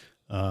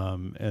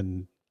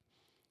 And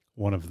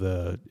one of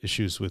the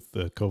issues with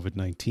the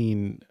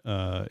COVID-19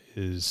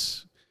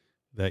 is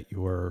that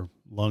your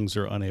lungs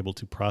are unable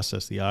to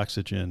process the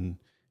oxygen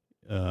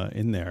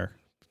in there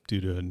due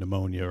to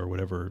pneumonia or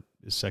whatever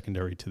is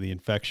secondary to the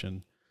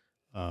infection.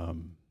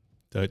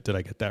 Did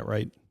I get that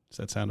right? Does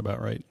that sound about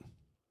right?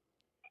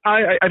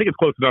 I think it's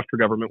close enough for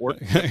government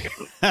work.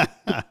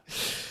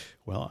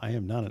 Well, I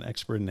am not an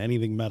expert in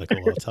anything medical.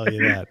 I'll tell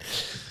you that.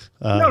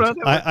 No,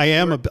 I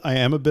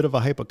am a bit of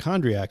a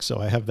hypochondriac, so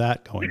I have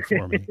that going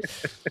for me.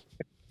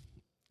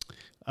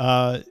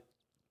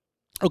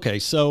 Okay,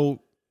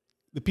 so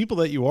the people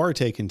that you are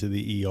taking to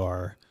the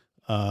ER,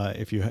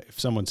 if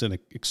someone's in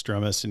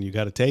extremis and you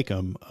got to take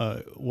them,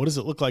 what does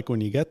it look like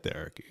when you get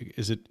there?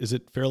 Is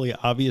it fairly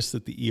obvious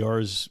that the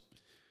ERs,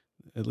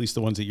 at least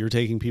the ones that you're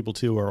taking people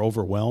to, are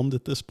overwhelmed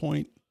at this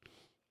point?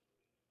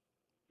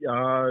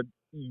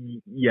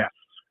 Yes.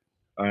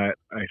 I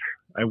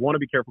want to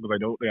be careful because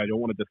I don't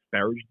want to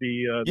disparage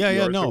the ERs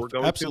that we're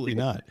going absolutely to.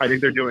 not. I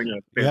think they're doing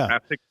a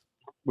fantastic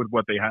with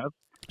what they have.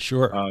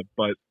 Sure.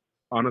 But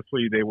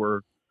honestly, they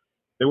were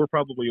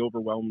probably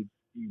overwhelmed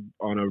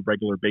on a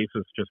regular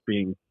basis, just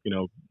being,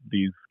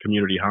 these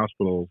community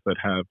hospitals that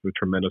have a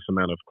tremendous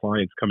amount of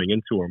clients coming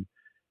into them.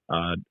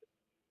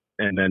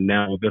 And then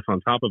now this on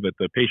top of it,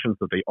 the patients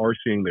that they are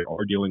seeing, they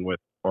are dealing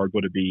with, are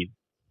going to be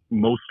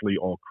mostly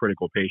all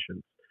critical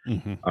patients.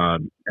 Mm-hmm.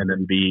 And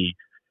then the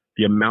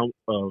amount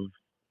of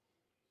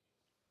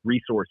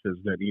resources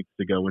that needs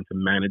to go into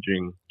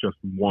managing just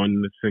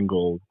one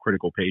single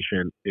critical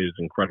patient is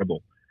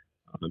incredible.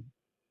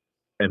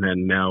 And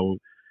then now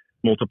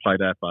multiply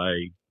that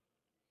by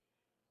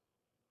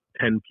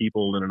 10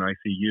 people in an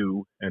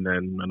ICU, and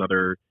then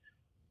another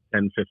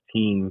 10,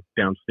 15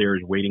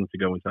 downstairs waiting to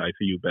go into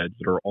ICU beds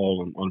that are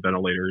all on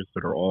ventilators,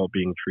 that are all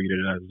being treated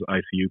as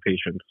ICU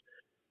patients.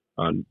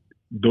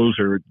 Those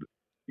are,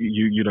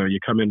 you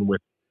come in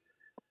with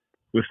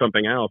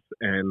something else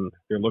and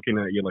they're looking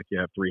at you like you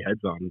have three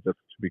heads on, just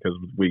because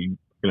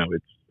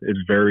it's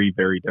very,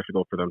 very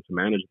difficult for them to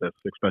manage this,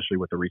 especially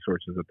with the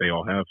resources that they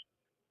all have.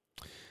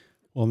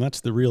 Well, and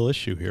that's the real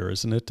issue here,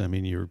 isn't it? I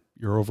mean, you're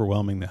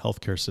overwhelming the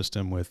healthcare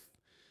system with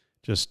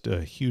just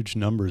huge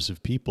numbers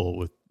of people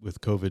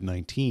with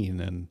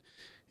COVID-19, and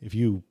if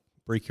you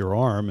break your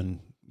arm and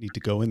need to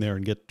go in there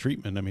and get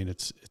treatment, I mean,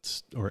 it's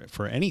or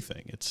for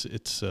anything,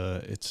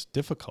 it's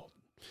difficult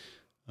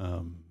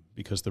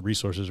because the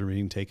resources are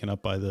being taken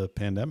up by the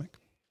pandemic.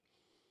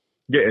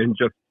 Yeah, and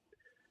just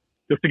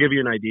to give you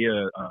an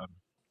idea,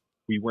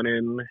 we went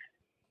in.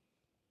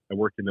 I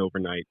worked in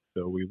overnight,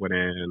 so we went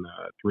in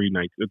 3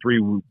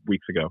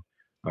 weeks ago,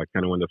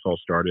 kind of when this all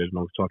started. And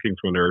I was talking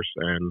to a nurse,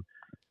 and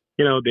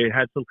they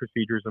had some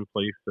procedures in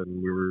place,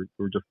 and we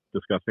were just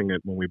discussing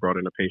it when we brought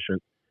in a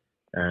patient,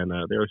 and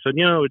they said,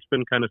 it's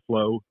been kind of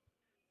slow.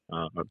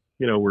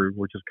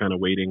 We're just kind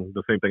of waiting.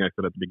 The same thing I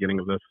said at the beginning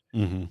of this.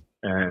 Mm-hmm.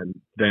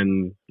 And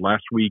then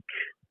last week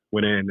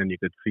went in, and you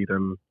could see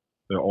them.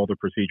 All the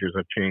procedures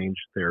have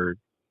changed. They're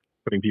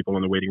putting people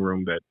in the waiting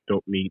room that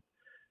don't meet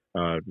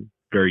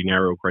very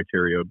narrow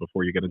criteria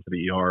before you get into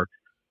the ER.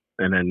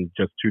 And then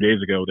just 2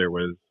 days ago, there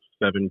was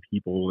 7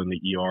 people in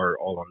the ER,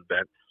 all on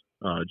vents.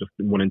 Just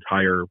one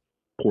entire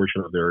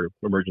portion of their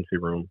emergency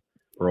room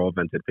were all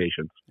vented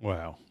patients.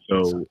 Wow.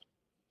 So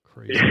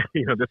crazy.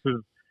 This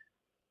is,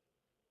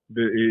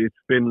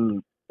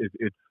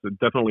 it's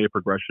definitely a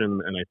progression,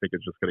 and I think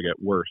it's just going to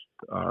get worse.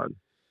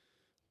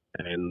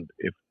 And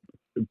if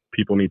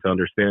people need to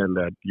understand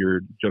that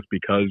just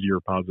because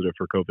you're positive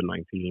for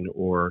COVID-19,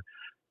 or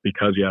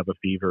because you have a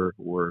fever,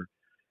 or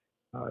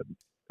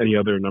any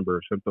other number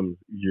of symptoms,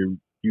 you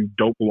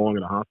don't belong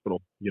in a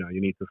hospital. You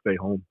need to stay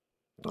home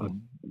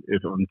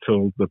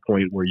until the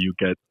point where you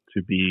get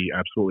to be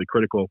absolutely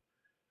critical.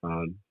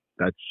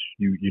 That's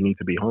you need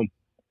to be home.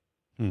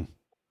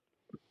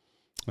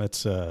 That's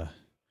sort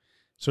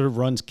of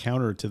runs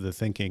counter to the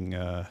thinking.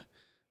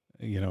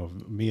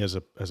 Me as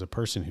a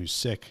person who's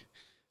sick,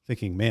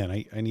 thinking, man,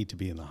 I need to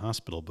be in the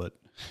hospital, but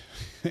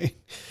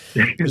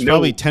there's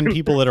probably 10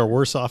 people that are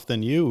worse off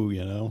than you.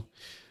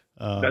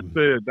 That's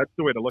the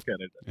way to look at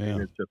it. I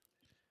mean, it's just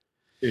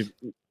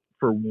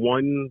for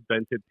one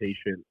vented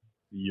patient,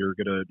 you're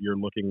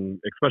looking,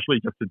 especially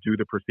just to do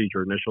the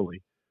procedure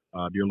initially,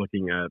 you're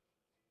looking at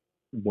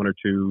 1 or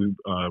 2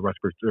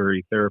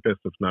 respiratory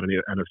therapists, if not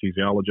an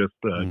anesthesiologist,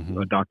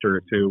 a doctor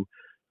or 2,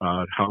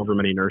 however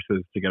many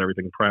nurses to get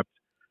everything prepped.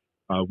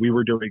 We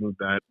were doing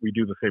that. We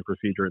do the same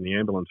procedure in the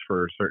ambulance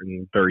for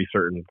very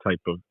certain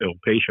type of ill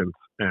patients,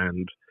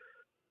 and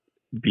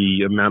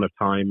the amount of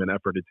time and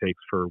effort it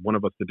takes for one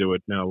of us to do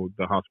it. Now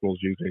the hospital's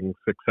using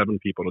 6, 7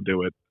 people to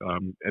do it,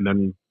 and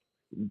then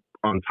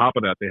on top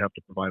of that, they have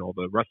to provide all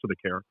the rest of the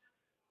care.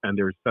 And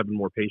there's 8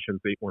 more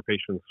patients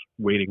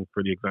waiting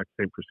for the exact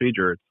same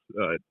procedure.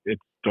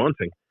 It's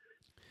daunting.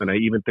 And I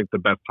even think the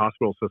best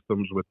hospital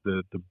systems with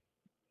the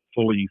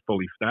fully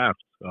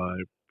staffed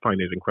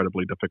find it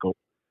incredibly difficult.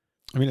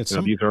 I mean, at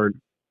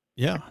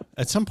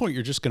some point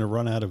you're just going to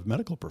run out of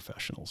medical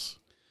professionals.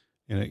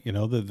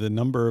 The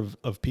number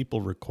of people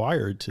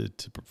required to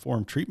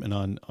perform treatment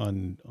on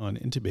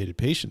intubated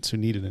patients who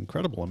need an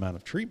incredible amount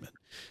of treatment.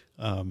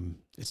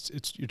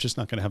 You're just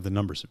not going to have the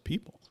numbers of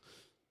people.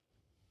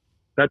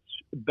 That's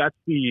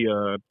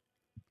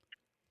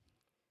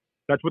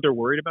what they're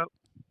worried about.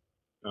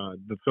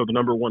 So the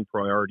number one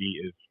priority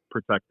is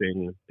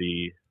protecting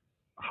the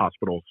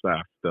hospital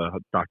staff, the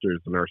doctors,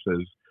 the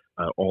nurses,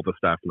 all the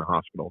staff in the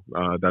hospital.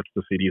 That's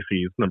the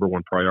CDC's number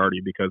one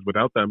priority, because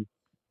without them,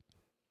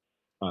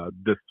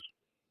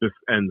 this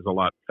ends a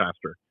lot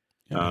faster.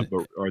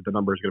 Or the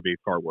number is going to be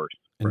far worse.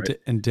 Right?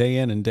 And day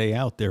in and day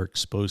out, they're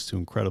exposed to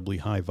incredibly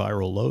high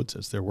viral loads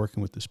as they're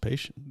working with these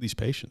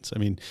patients. I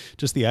mean,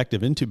 just the act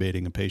of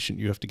intubating a patient,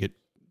 you have to get,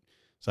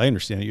 as I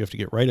understand it, you have to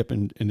get right up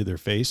into their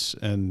face,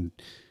 and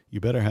you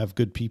better have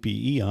good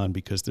PPE on,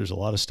 because there's a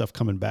lot of stuff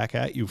coming back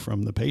at you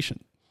from the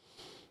patient.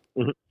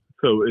 Mm-hmm.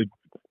 So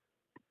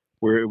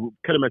we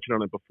kind of mentioned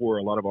on it before,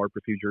 a lot of our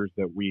procedures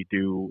that we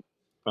do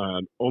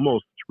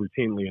almost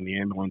routinely in the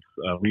ambulance,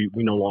 we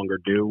no longer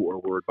do, or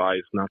we're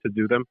advised not to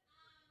do them.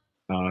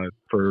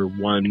 For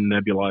one,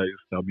 nebulized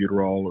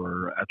albuterol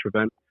or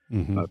Atrovent,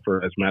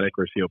 for asthmatic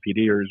or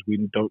COPDers,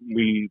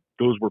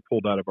 those were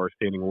pulled out of our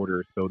standing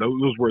orders. So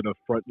those were the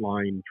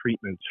frontline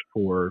treatments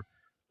for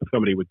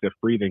somebody with diff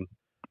breathing.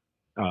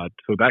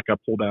 So that got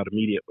pulled out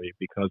immediately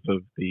because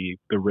of the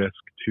risk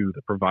to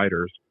the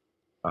providers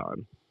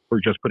for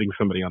just putting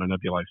somebody on a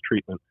nebulized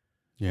treatment.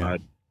 Yeah.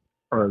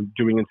 Or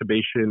doing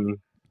intubation,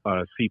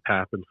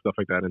 CPAP and stuff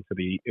like that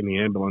in the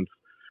ambulance.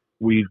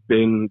 We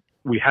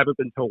haven't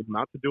been told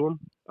not to do them,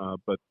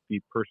 but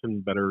the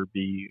person better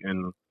be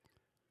an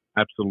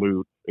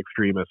absolute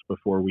extremist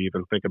before we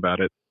even think about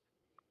it,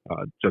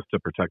 just to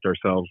protect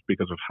ourselves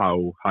because of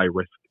how high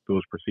risk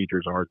those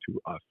procedures are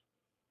to us.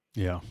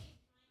 Yeah.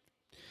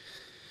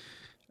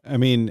 I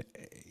mean,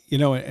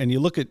 and you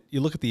look at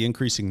the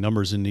increasing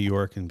numbers in New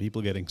York and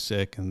people getting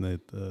sick and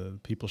the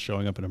people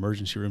showing up in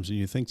emergency rooms, and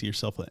you think to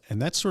yourself,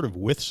 and that's sort of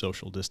with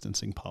social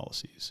distancing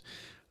policies.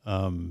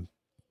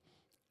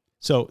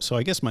 So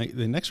I guess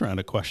the next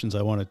round of questions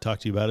I want to talk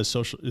to you about is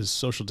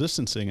social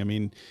distancing. I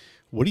mean,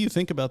 what do you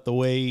think about the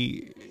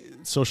way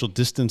social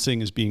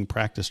distancing is being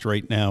practiced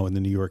right now in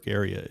the New York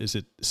area? Is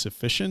it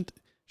sufficient?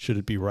 Should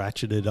it be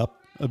ratcheted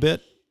up a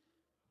bit,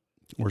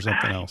 or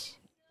something else?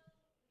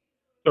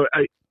 So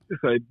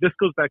this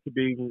goes back to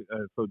being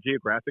so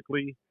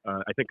geographically.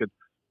 I think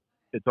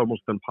it's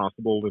almost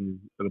impossible in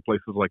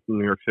places like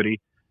New York City,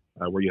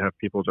 where you have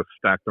people just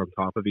stacked on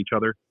top of each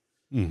other.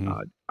 Mm-hmm.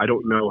 I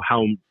don't know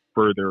how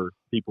further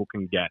people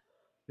can get.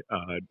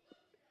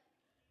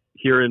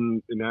 Here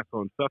in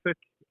Nassau and Suffolk,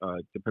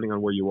 depending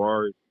on where you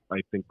are,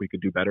 I think we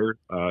could do better.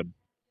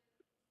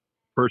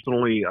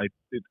 Personally,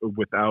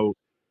 without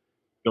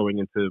going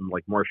into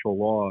like martial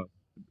law,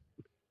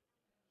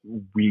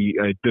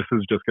 this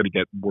is just going to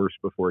get worse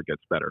before it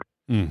gets better.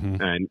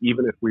 Mm-hmm. And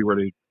even if we were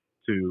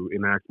to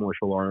enact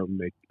martial law and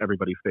make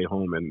everybody stay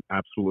home and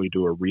absolutely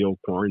do a real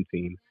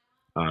quarantine,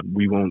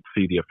 we won't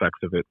see the effects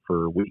of it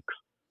for weeks.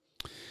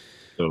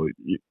 So,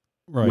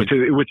 right. which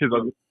is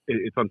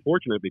it's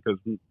unfortunate, because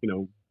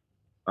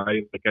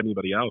I, like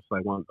anybody else, I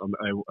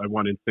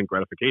want instant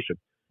gratification.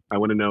 I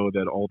want to know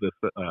that all this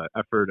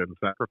effort and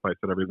sacrifice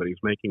that everybody's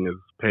making is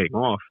paying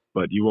off,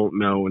 but you won't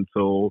know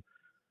until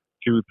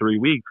 2-3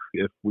 weeks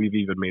if we've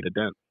even made a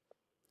dent.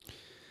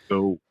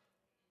 So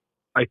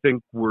I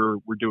think we're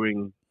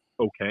doing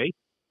okay.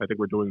 I think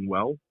we're doing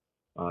well.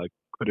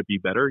 Could it be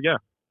better? Yeah,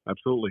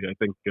 absolutely. I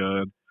think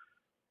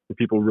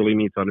people really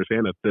need to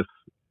understand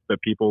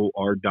that people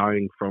are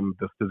dying from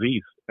this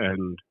disease,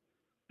 and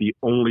the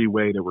only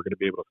way that we're going to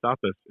be able to stop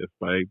this is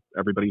by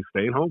everybody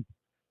staying home.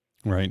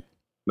 Right.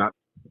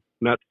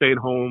 Not staying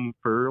home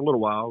for a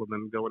little while and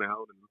then going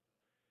out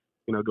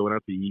and going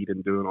out to eat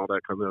and doing all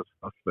that kind of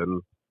stuff,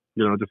 and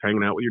just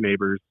hanging out with your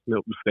neighbors.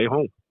 Stay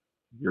home.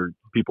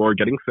 People are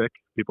getting sick.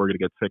 People are going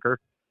to get sicker.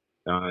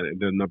 And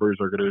the numbers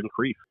are going to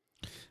increase.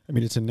 I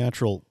mean, it's a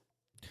natural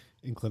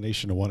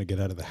inclination to want to get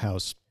out of the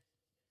house,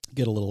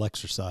 get a little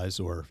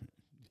exercise, or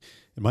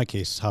in my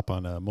case, hop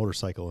on a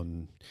motorcycle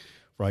and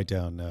ride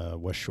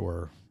down West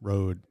Shore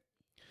Road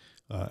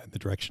in the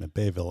direction of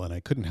Bayville. And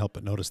I couldn't help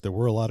but notice there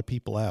were a lot of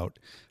people out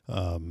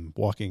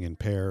walking in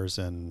pairs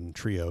and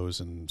trios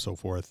and so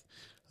forth.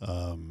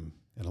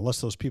 And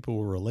unless those people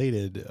were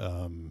related,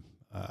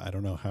 I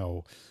don't know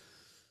how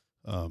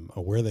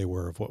aware they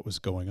were of what was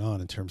going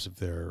on in terms of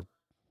their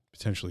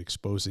potentially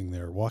exposing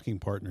their walking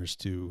partners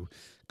to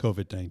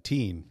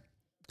COVID-19.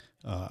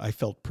 I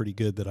felt pretty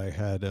good that I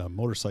had a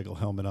motorcycle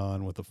helmet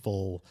on with a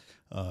full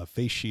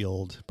face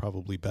shield,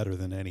 probably better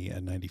than any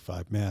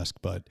N95 mask.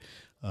 But,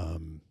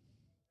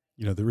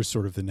 there is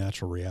sort of the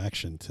natural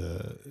reaction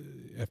to,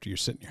 after you're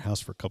sitting in your house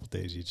for a couple of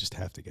days, you just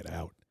have to get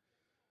out.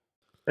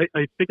 I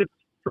think it's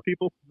for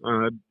people,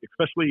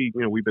 especially,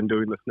 we've been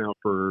doing this now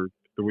for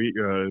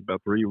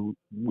about 3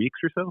 weeks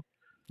or so.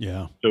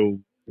 Yeah. So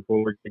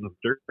people are getting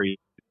dirty.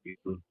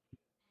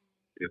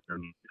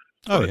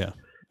 Oh, yeah.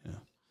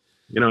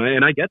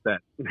 And I get that.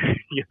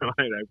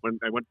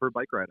 I went for a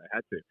bike ride. I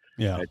had to.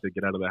 Yeah. I had to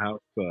get out of the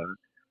house,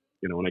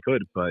 when I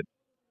could. But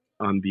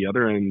on the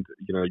other end,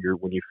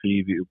 when you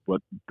see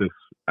what this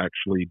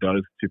actually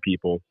does to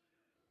people,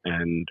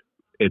 and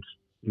it's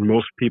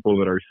most people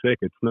that are sick.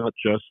 It's not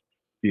just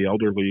the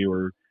elderly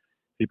or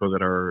people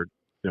that are,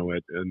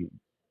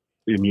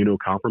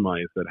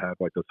 immunocompromised that have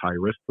like this high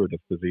risk for this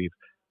disease.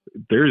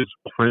 there's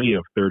plenty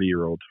of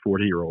 30-year-olds,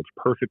 40-year-olds,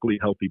 perfectly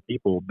healthy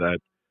people that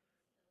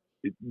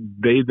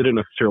they didn't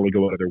necessarily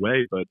go out of their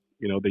way, but,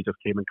 they just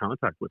came in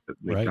contact with it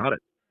and they got it.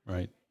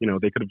 Right.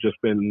 They could have just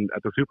been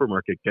at the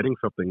supermarket getting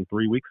something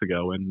 3 weeks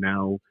ago, and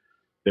now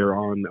they're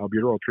on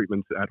albuterol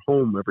treatments at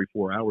home every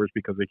 4 hours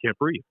because they can't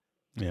breathe.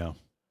 Yeah.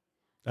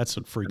 That's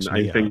what freaks And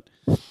me I think,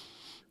 out.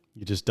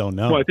 You just don't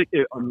know. well, I think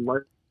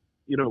unless,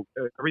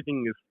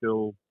 everything is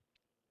still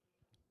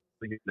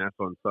in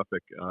Nassau and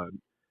Suffolk,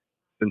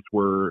 since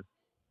we're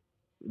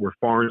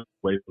far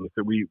away from the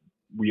city.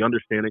 We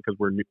understand it because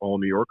we're all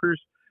New Yorkers,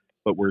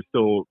 but we're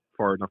still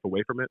far enough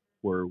away from it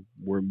where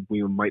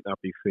we might not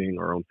be seeing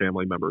our own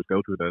family members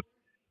go through this.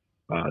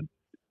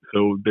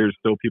 So there's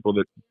still people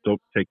that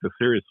don't take this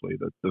seriously,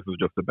 that this is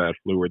just a bad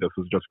flu or this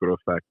is just going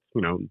to affect,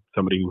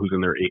 somebody who's in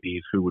their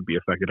 80s who would be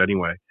affected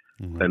anyway.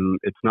 Mm-hmm. And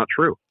it's not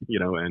true,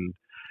 and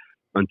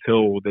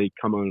until they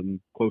come in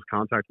close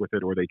contact with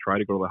it or they try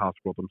to go to the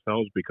hospital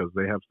themselves because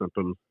they have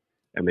symptoms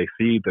and they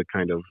see the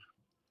kind of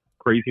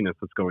craziness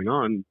that's going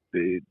on,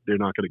 they're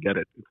not going to get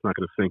it. It's not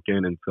going to sink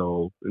in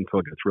until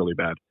it gets really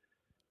bad.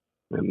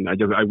 And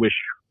I wish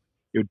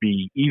it would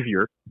be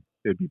easier.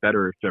 It'd be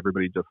better if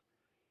everybody just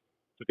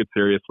took it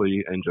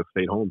seriously and just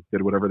stayed home,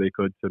 did whatever they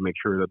could to make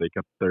sure that they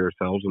kept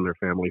themselves and their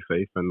family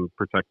safe and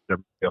protect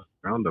everybody else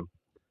around them.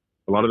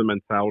 A lot of the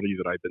mentality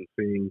that I've been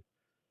seeing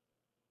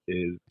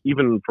is,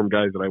 even from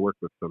guys that I work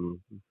with, some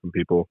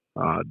people,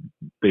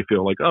 they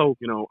feel like, oh,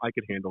 I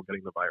could handle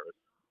getting the virus.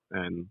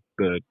 And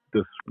the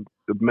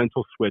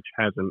mental switch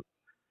hasn't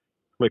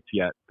clicked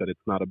yet, that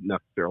it's not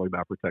necessarily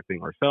about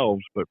protecting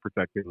ourselves, but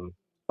protecting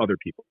other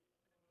people.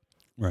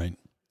 Right.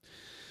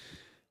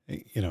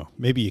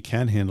 Maybe you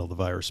can handle the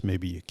virus,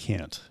 maybe you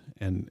can't.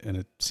 And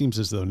it seems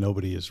as though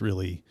nobody is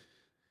really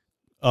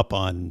up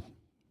on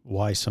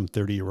why some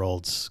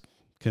 30-year-olds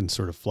can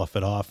sort of fluff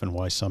it off and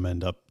why some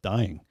end up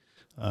dying.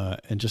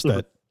 And just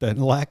that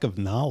lack of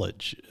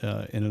knowledge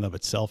in and of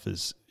itself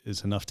is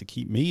enough to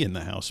keep me in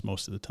the house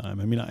most of the time.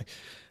 I mean,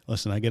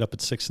 I get up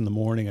at 6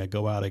 a.m, I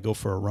go out, I go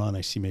for a run,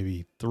 I see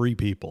maybe 3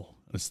 people.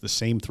 It's the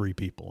same 3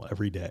 people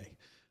every day.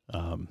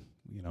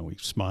 We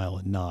smile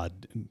and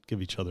nod and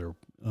give each other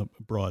a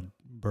broad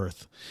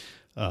berth.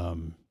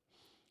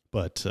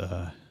 But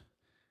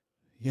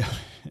yeah,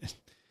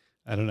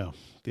 I don't know.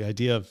 The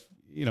idea of,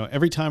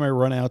 every time I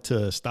run out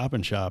to Stop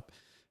and Shop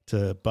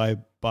to buy a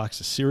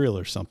box of cereal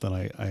or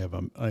something, I have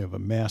a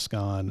mask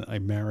on. I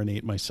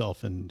marinate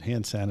myself in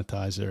hand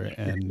sanitizer,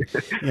 and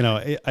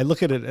I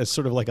look at it as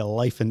sort of like a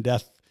life and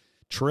death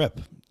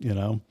trip,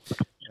 and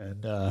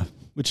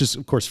which is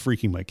of course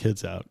freaking my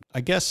kids out.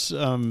 I guess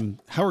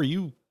how are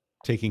you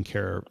taking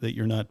care that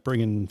you're not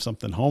bringing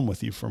something home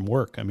with you from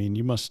work? I mean,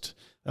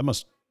 that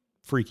must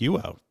freak you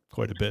out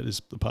quite a bit,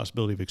 is the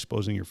possibility of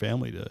exposing your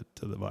family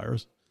to the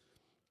virus.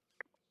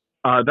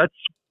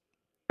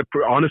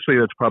 Honestly,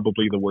 that's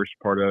probably the worst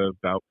part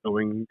about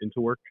going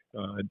into work.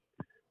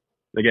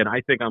 Again,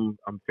 I think I'm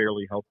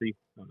fairly healthy.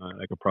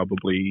 I could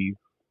probably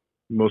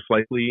most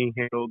likely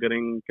handle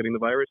getting the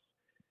virus,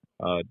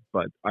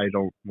 but I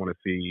don't want to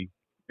see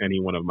any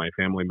one of my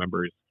family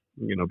members,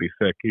 be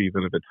sick,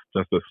 even if it's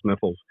just the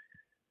sniffles.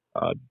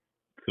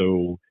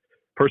 So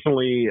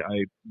personally,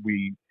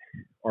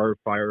 our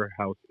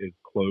firehouse is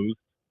closed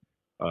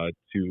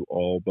to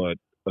all but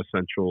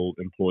essential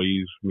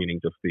employees, meaning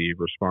just the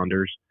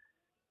responders.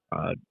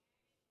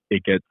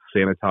 It gets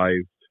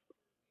sanitized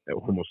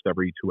almost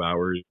every 2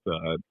 hours.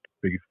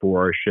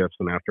 Before our shifts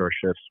and after our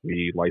shifts,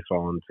 we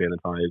Lysol and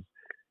sanitize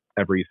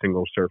every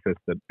single surface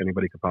that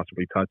anybody could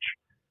possibly touch.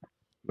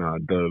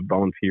 The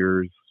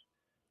volunteers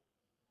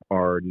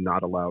are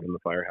not allowed in the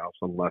firehouse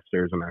unless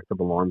there's an active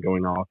alarm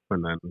going off,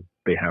 and then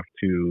they have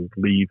to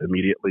leave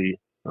immediately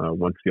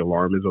once the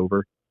alarm is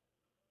over.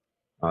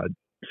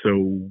 So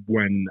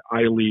when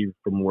I leave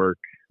from work,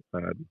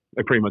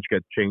 I pretty much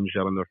get changed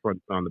out on the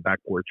back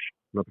porch,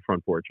 not the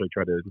front porch. I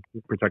try to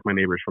protect my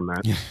neighbors from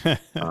that.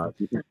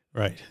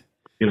 Right.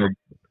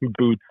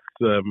 Boots,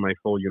 my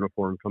full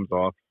uniform comes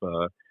off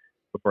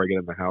before I get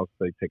in the house.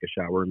 I take a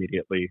shower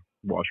immediately,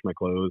 wash my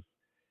clothes.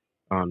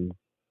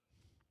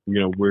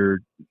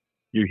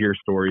 You hear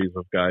stories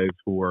of guys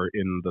who are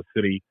in the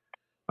city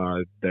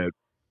that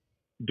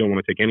don't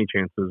want to take any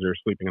chances. They're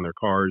sleeping in their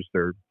cars.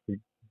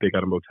 They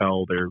got a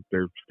motel.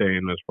 They're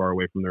staying as far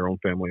away from their own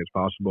family as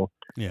possible.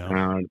 Yeah.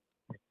 I'm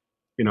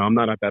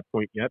not at that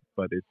point yet,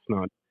 but it's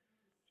not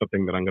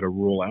something that I'm going to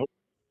rule out.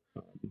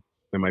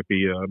 I might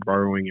be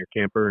borrowing your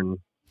camper and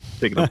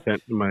taking a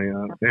tent in my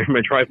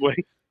driveway.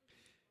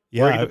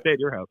 Yeah, or I can stay at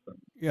your house. Then.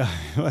 Yeah,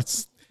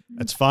 that's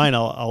fine.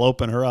 I'll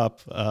open her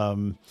up.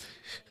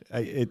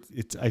 I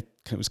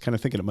was kind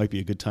of thinking it might be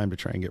a good time to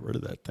try and get rid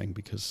of that thing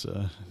because,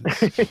 or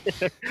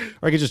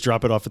I could just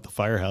drop it off at the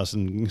firehouse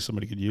and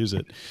somebody could use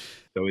it.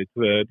 So it's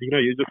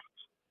you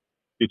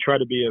try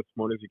to be as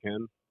smart as you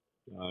can.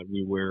 I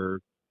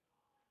wear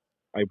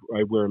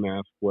a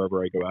mask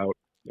wherever I go out,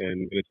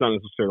 and it's not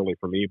necessarily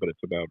for me, but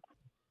it's about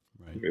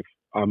if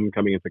I'm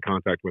coming into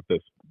contact with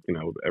this,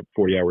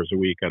 40 hours a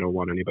week, I don't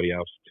want anybody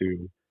else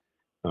to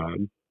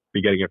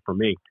be getting it from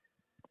me.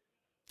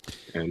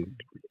 And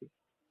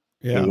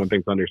Yeah. one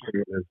thing to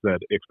understand is that,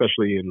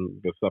 especially in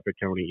the Suffolk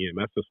County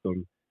EMS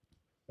system,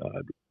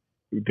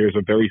 there's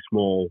a very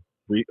small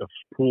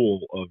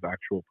pool of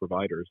actual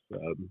providers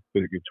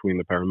between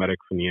the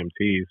paramedics and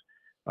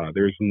EMTs.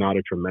 There's not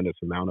a tremendous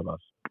amount of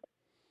us,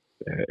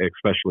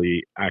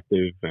 especially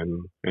active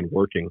and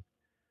working.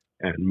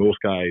 And most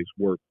guys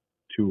work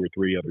 2 or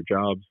 3 other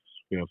jobs.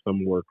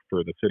 Some work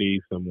for the city,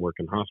 some work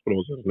in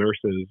hospitals as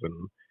nurses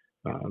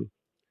and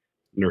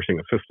nursing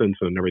assistants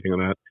and everything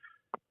like that.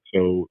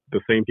 So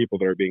the same people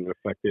that are being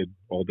affected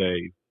all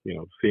day,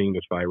 seeing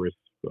this virus,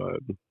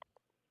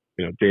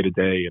 day to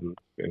day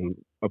and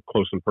up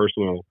close and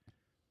personal,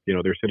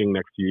 they're sitting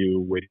next to you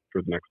waiting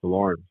for the next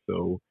alarm.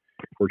 So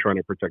we're trying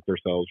to protect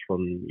ourselves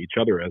from each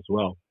other as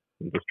well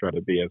and just try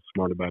to be as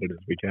smart about it as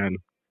we can.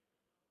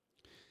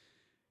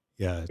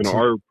 Yeah.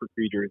 Our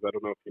procedures, I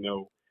don't know if you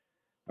know,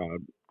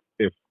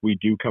 if we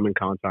do come in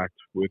contact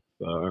with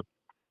a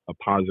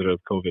positive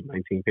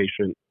COVID-19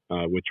 patient,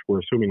 which we're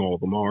assuming all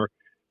of them are,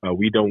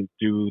 we don't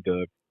do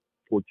the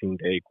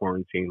 14-day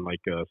quarantine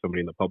like somebody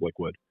in the public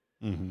would.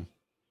 Mm-hmm.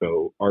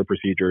 So our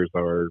procedures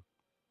are,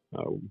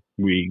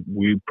 we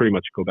pretty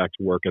much go back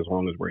to work as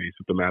long as we're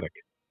asymptomatic.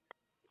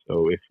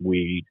 So if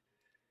we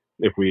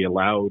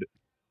allowed,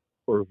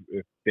 or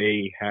if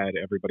they had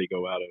everybody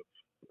go out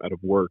of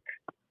work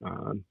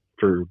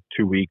for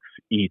 2 weeks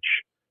each,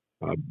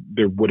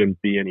 there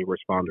wouldn't be any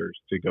responders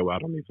to go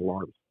out on these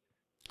alarms.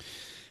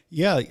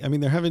 Yeah, I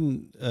mean, they're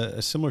having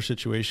a similar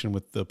situation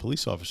with the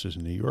police officers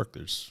in New York.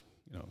 There's,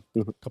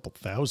 a couple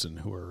thousand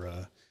who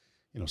are,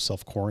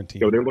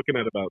 self-quarantined. So they're looking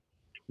at about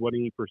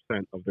 20%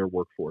 of their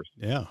workforce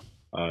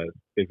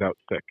is out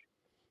sick.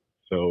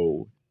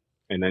 So,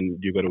 and then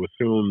you got to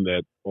assume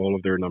that all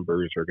of their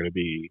numbers are going to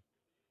be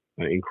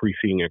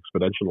increasing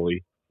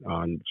exponentially.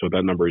 So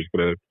that number is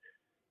going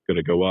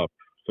to go up.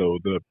 So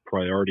the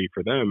priority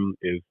for them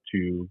is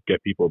to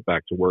get people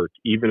back to work,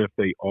 even if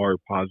they are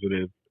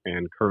positive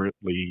and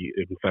currently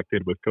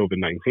infected with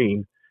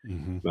COVID-19.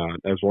 Mm-hmm.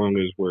 As long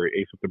as we're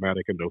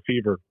asymptomatic and no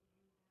fever,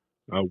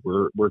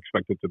 we're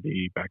expected to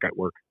be back at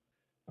work.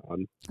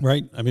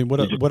 Right. I mean,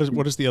 what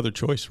is the other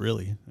choice,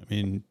 really? I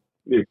mean,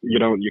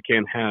 you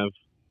can't have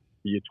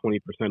 20%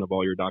 of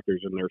all your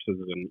doctors and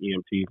nurses and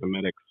EMTs and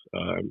medics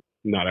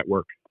not at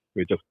work.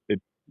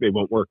 They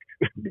won't work.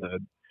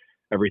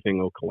 Everything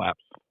will collapse.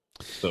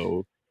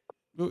 So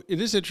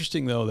it is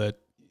interesting though that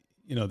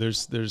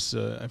there's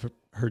I've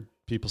heard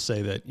people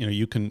say that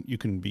you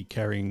can be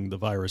carrying the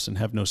virus and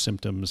have no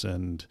symptoms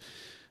and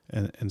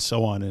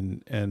so on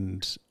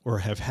and or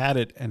have had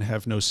it and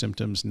have no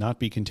symptoms, not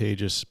be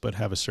contagious but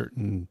have a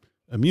certain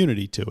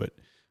immunity to it.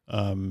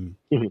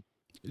 Mm-hmm.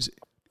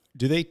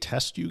 Do they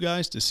test you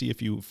guys to see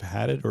if you've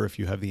had it or if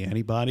you have the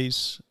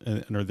antibodies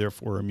and are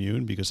therefore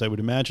immune? Because I would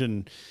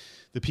imagine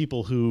the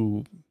people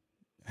who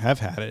have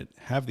had it,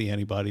 have the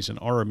antibodies, and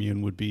are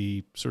immune would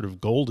be sort of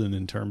golden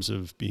in terms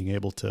of being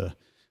able to,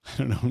 I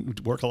don't know,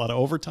 work a lot of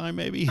overtime,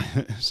 maybe.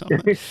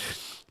 Something.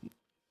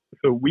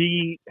 So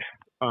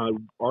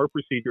our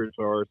procedures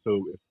are,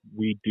 so if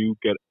we do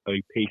get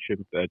a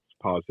patient that's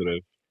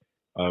positive,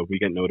 we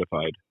get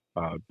notified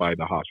by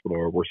the hospital,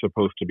 or we're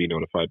supposed to be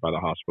notified by the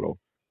hospital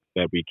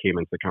that we came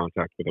into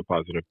contact with a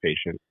positive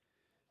patient.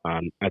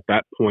 At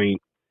that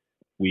point,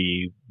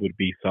 we would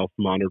be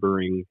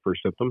self-monitoring for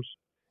symptoms.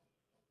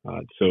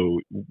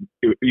 So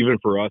even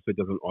for us, it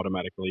doesn't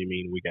automatically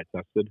mean we get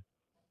tested.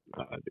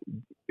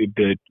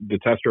 The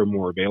tests are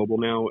more available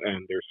now,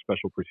 and there's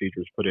special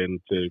procedures put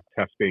into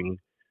testing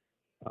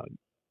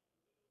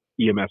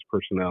EMS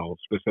personnel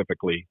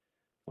specifically.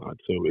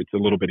 So it's a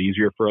little bit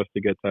easier for us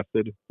to get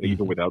tested,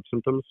 even without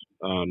symptoms.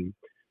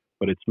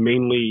 But it's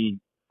mainly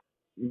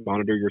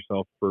monitor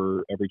yourself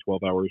for every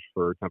 12 hours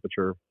for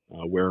temperature,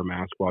 wear a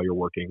mask while you're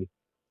working,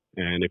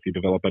 and if you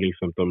develop any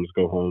symptoms,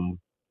 go home.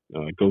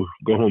 Go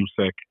home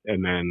sick,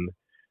 and then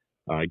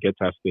get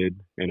tested.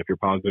 And if you're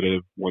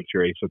positive, once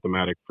you're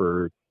asymptomatic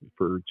for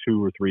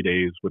 2 or 3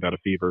 days without a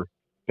fever,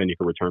 then you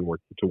can return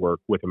to work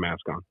with a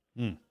mask on,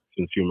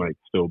 since you might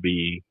still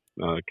be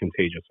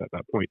contagious at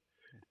that point.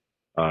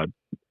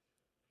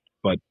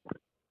 But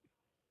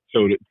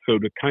so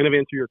to kind of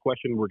answer your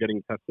question, we're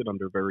getting tested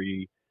under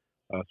very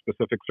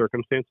specific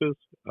circumstances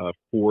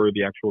for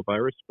the actual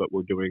virus, but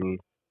we're doing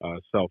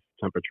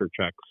self-temperature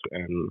checks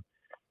and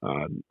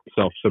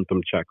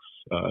self-symptom checks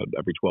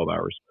every 12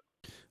 hours.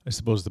 I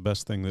suppose the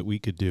best thing that we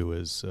could do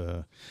is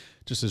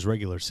just as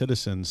regular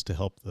citizens to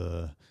help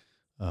the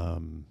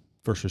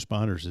first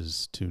responders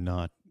is to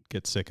not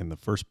get sick in the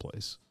first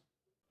place.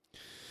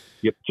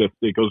 Yep, just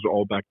it goes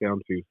all back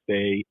down to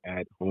stay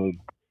at home.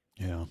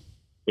 Yeah,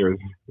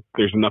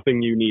 there's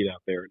nothing you need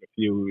out there. If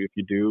you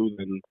do,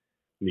 then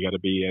you got to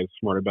be as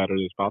smart about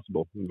it as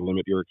possible.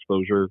 Limit your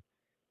exposure.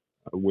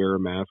 Wear a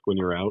mask when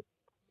you're out.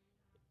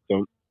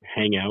 Don't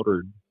hang out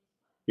or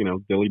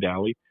dilly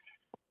dally.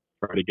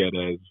 Try to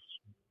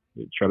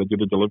do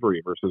the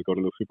delivery versus go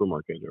to the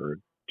supermarket. Or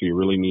do you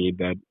really need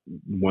that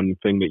one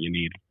thing that you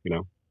need?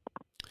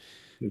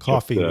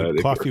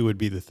 Coffee would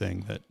be the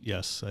thing that,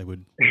 yes, I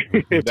would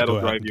that'll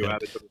drive you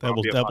out.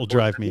 That will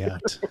drive me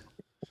out.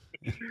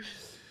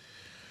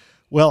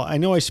 Well, I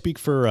know I speak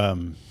for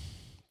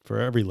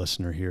every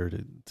listener here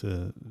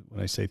to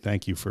when I say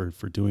thank you for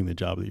doing the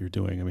job that you're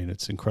doing. I mean,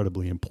 it's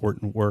incredibly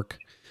important work,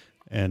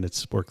 and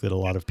it's work that a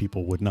lot of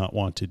people would not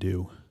want to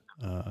do.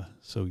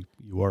 So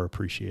you are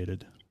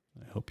appreciated.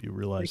 I hope you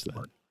realize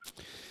that.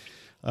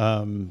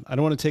 I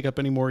don't want to take up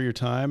any more of your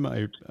time.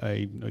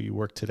 I know you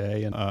work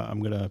today, and I'm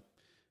going to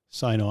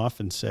sign off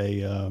and say,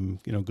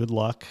 good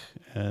luck,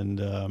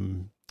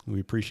 and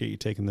we appreciate you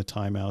taking the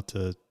time out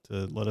to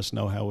let us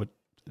know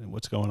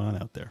what's going on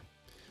out there.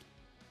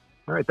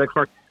 All right. Thanks,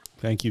 Mark.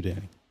 Thank you,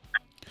 Danny.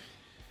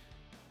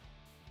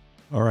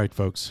 All right,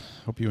 folks.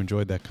 Hope you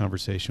enjoyed that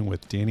conversation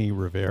with Danny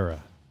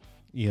Rivera,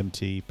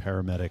 EMT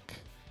paramedic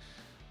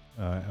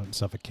out in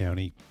Suffolk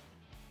County.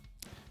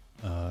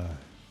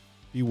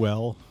 Be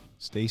well,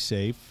 stay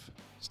safe,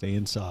 stay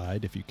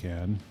inside if you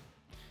can,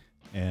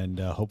 and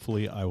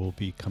hopefully I will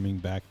be coming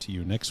back to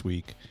you next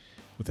week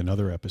with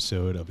another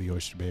episode of the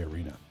Oyster Bay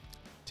Arena.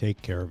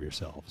 Take care of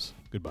yourselves.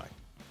 Goodbye.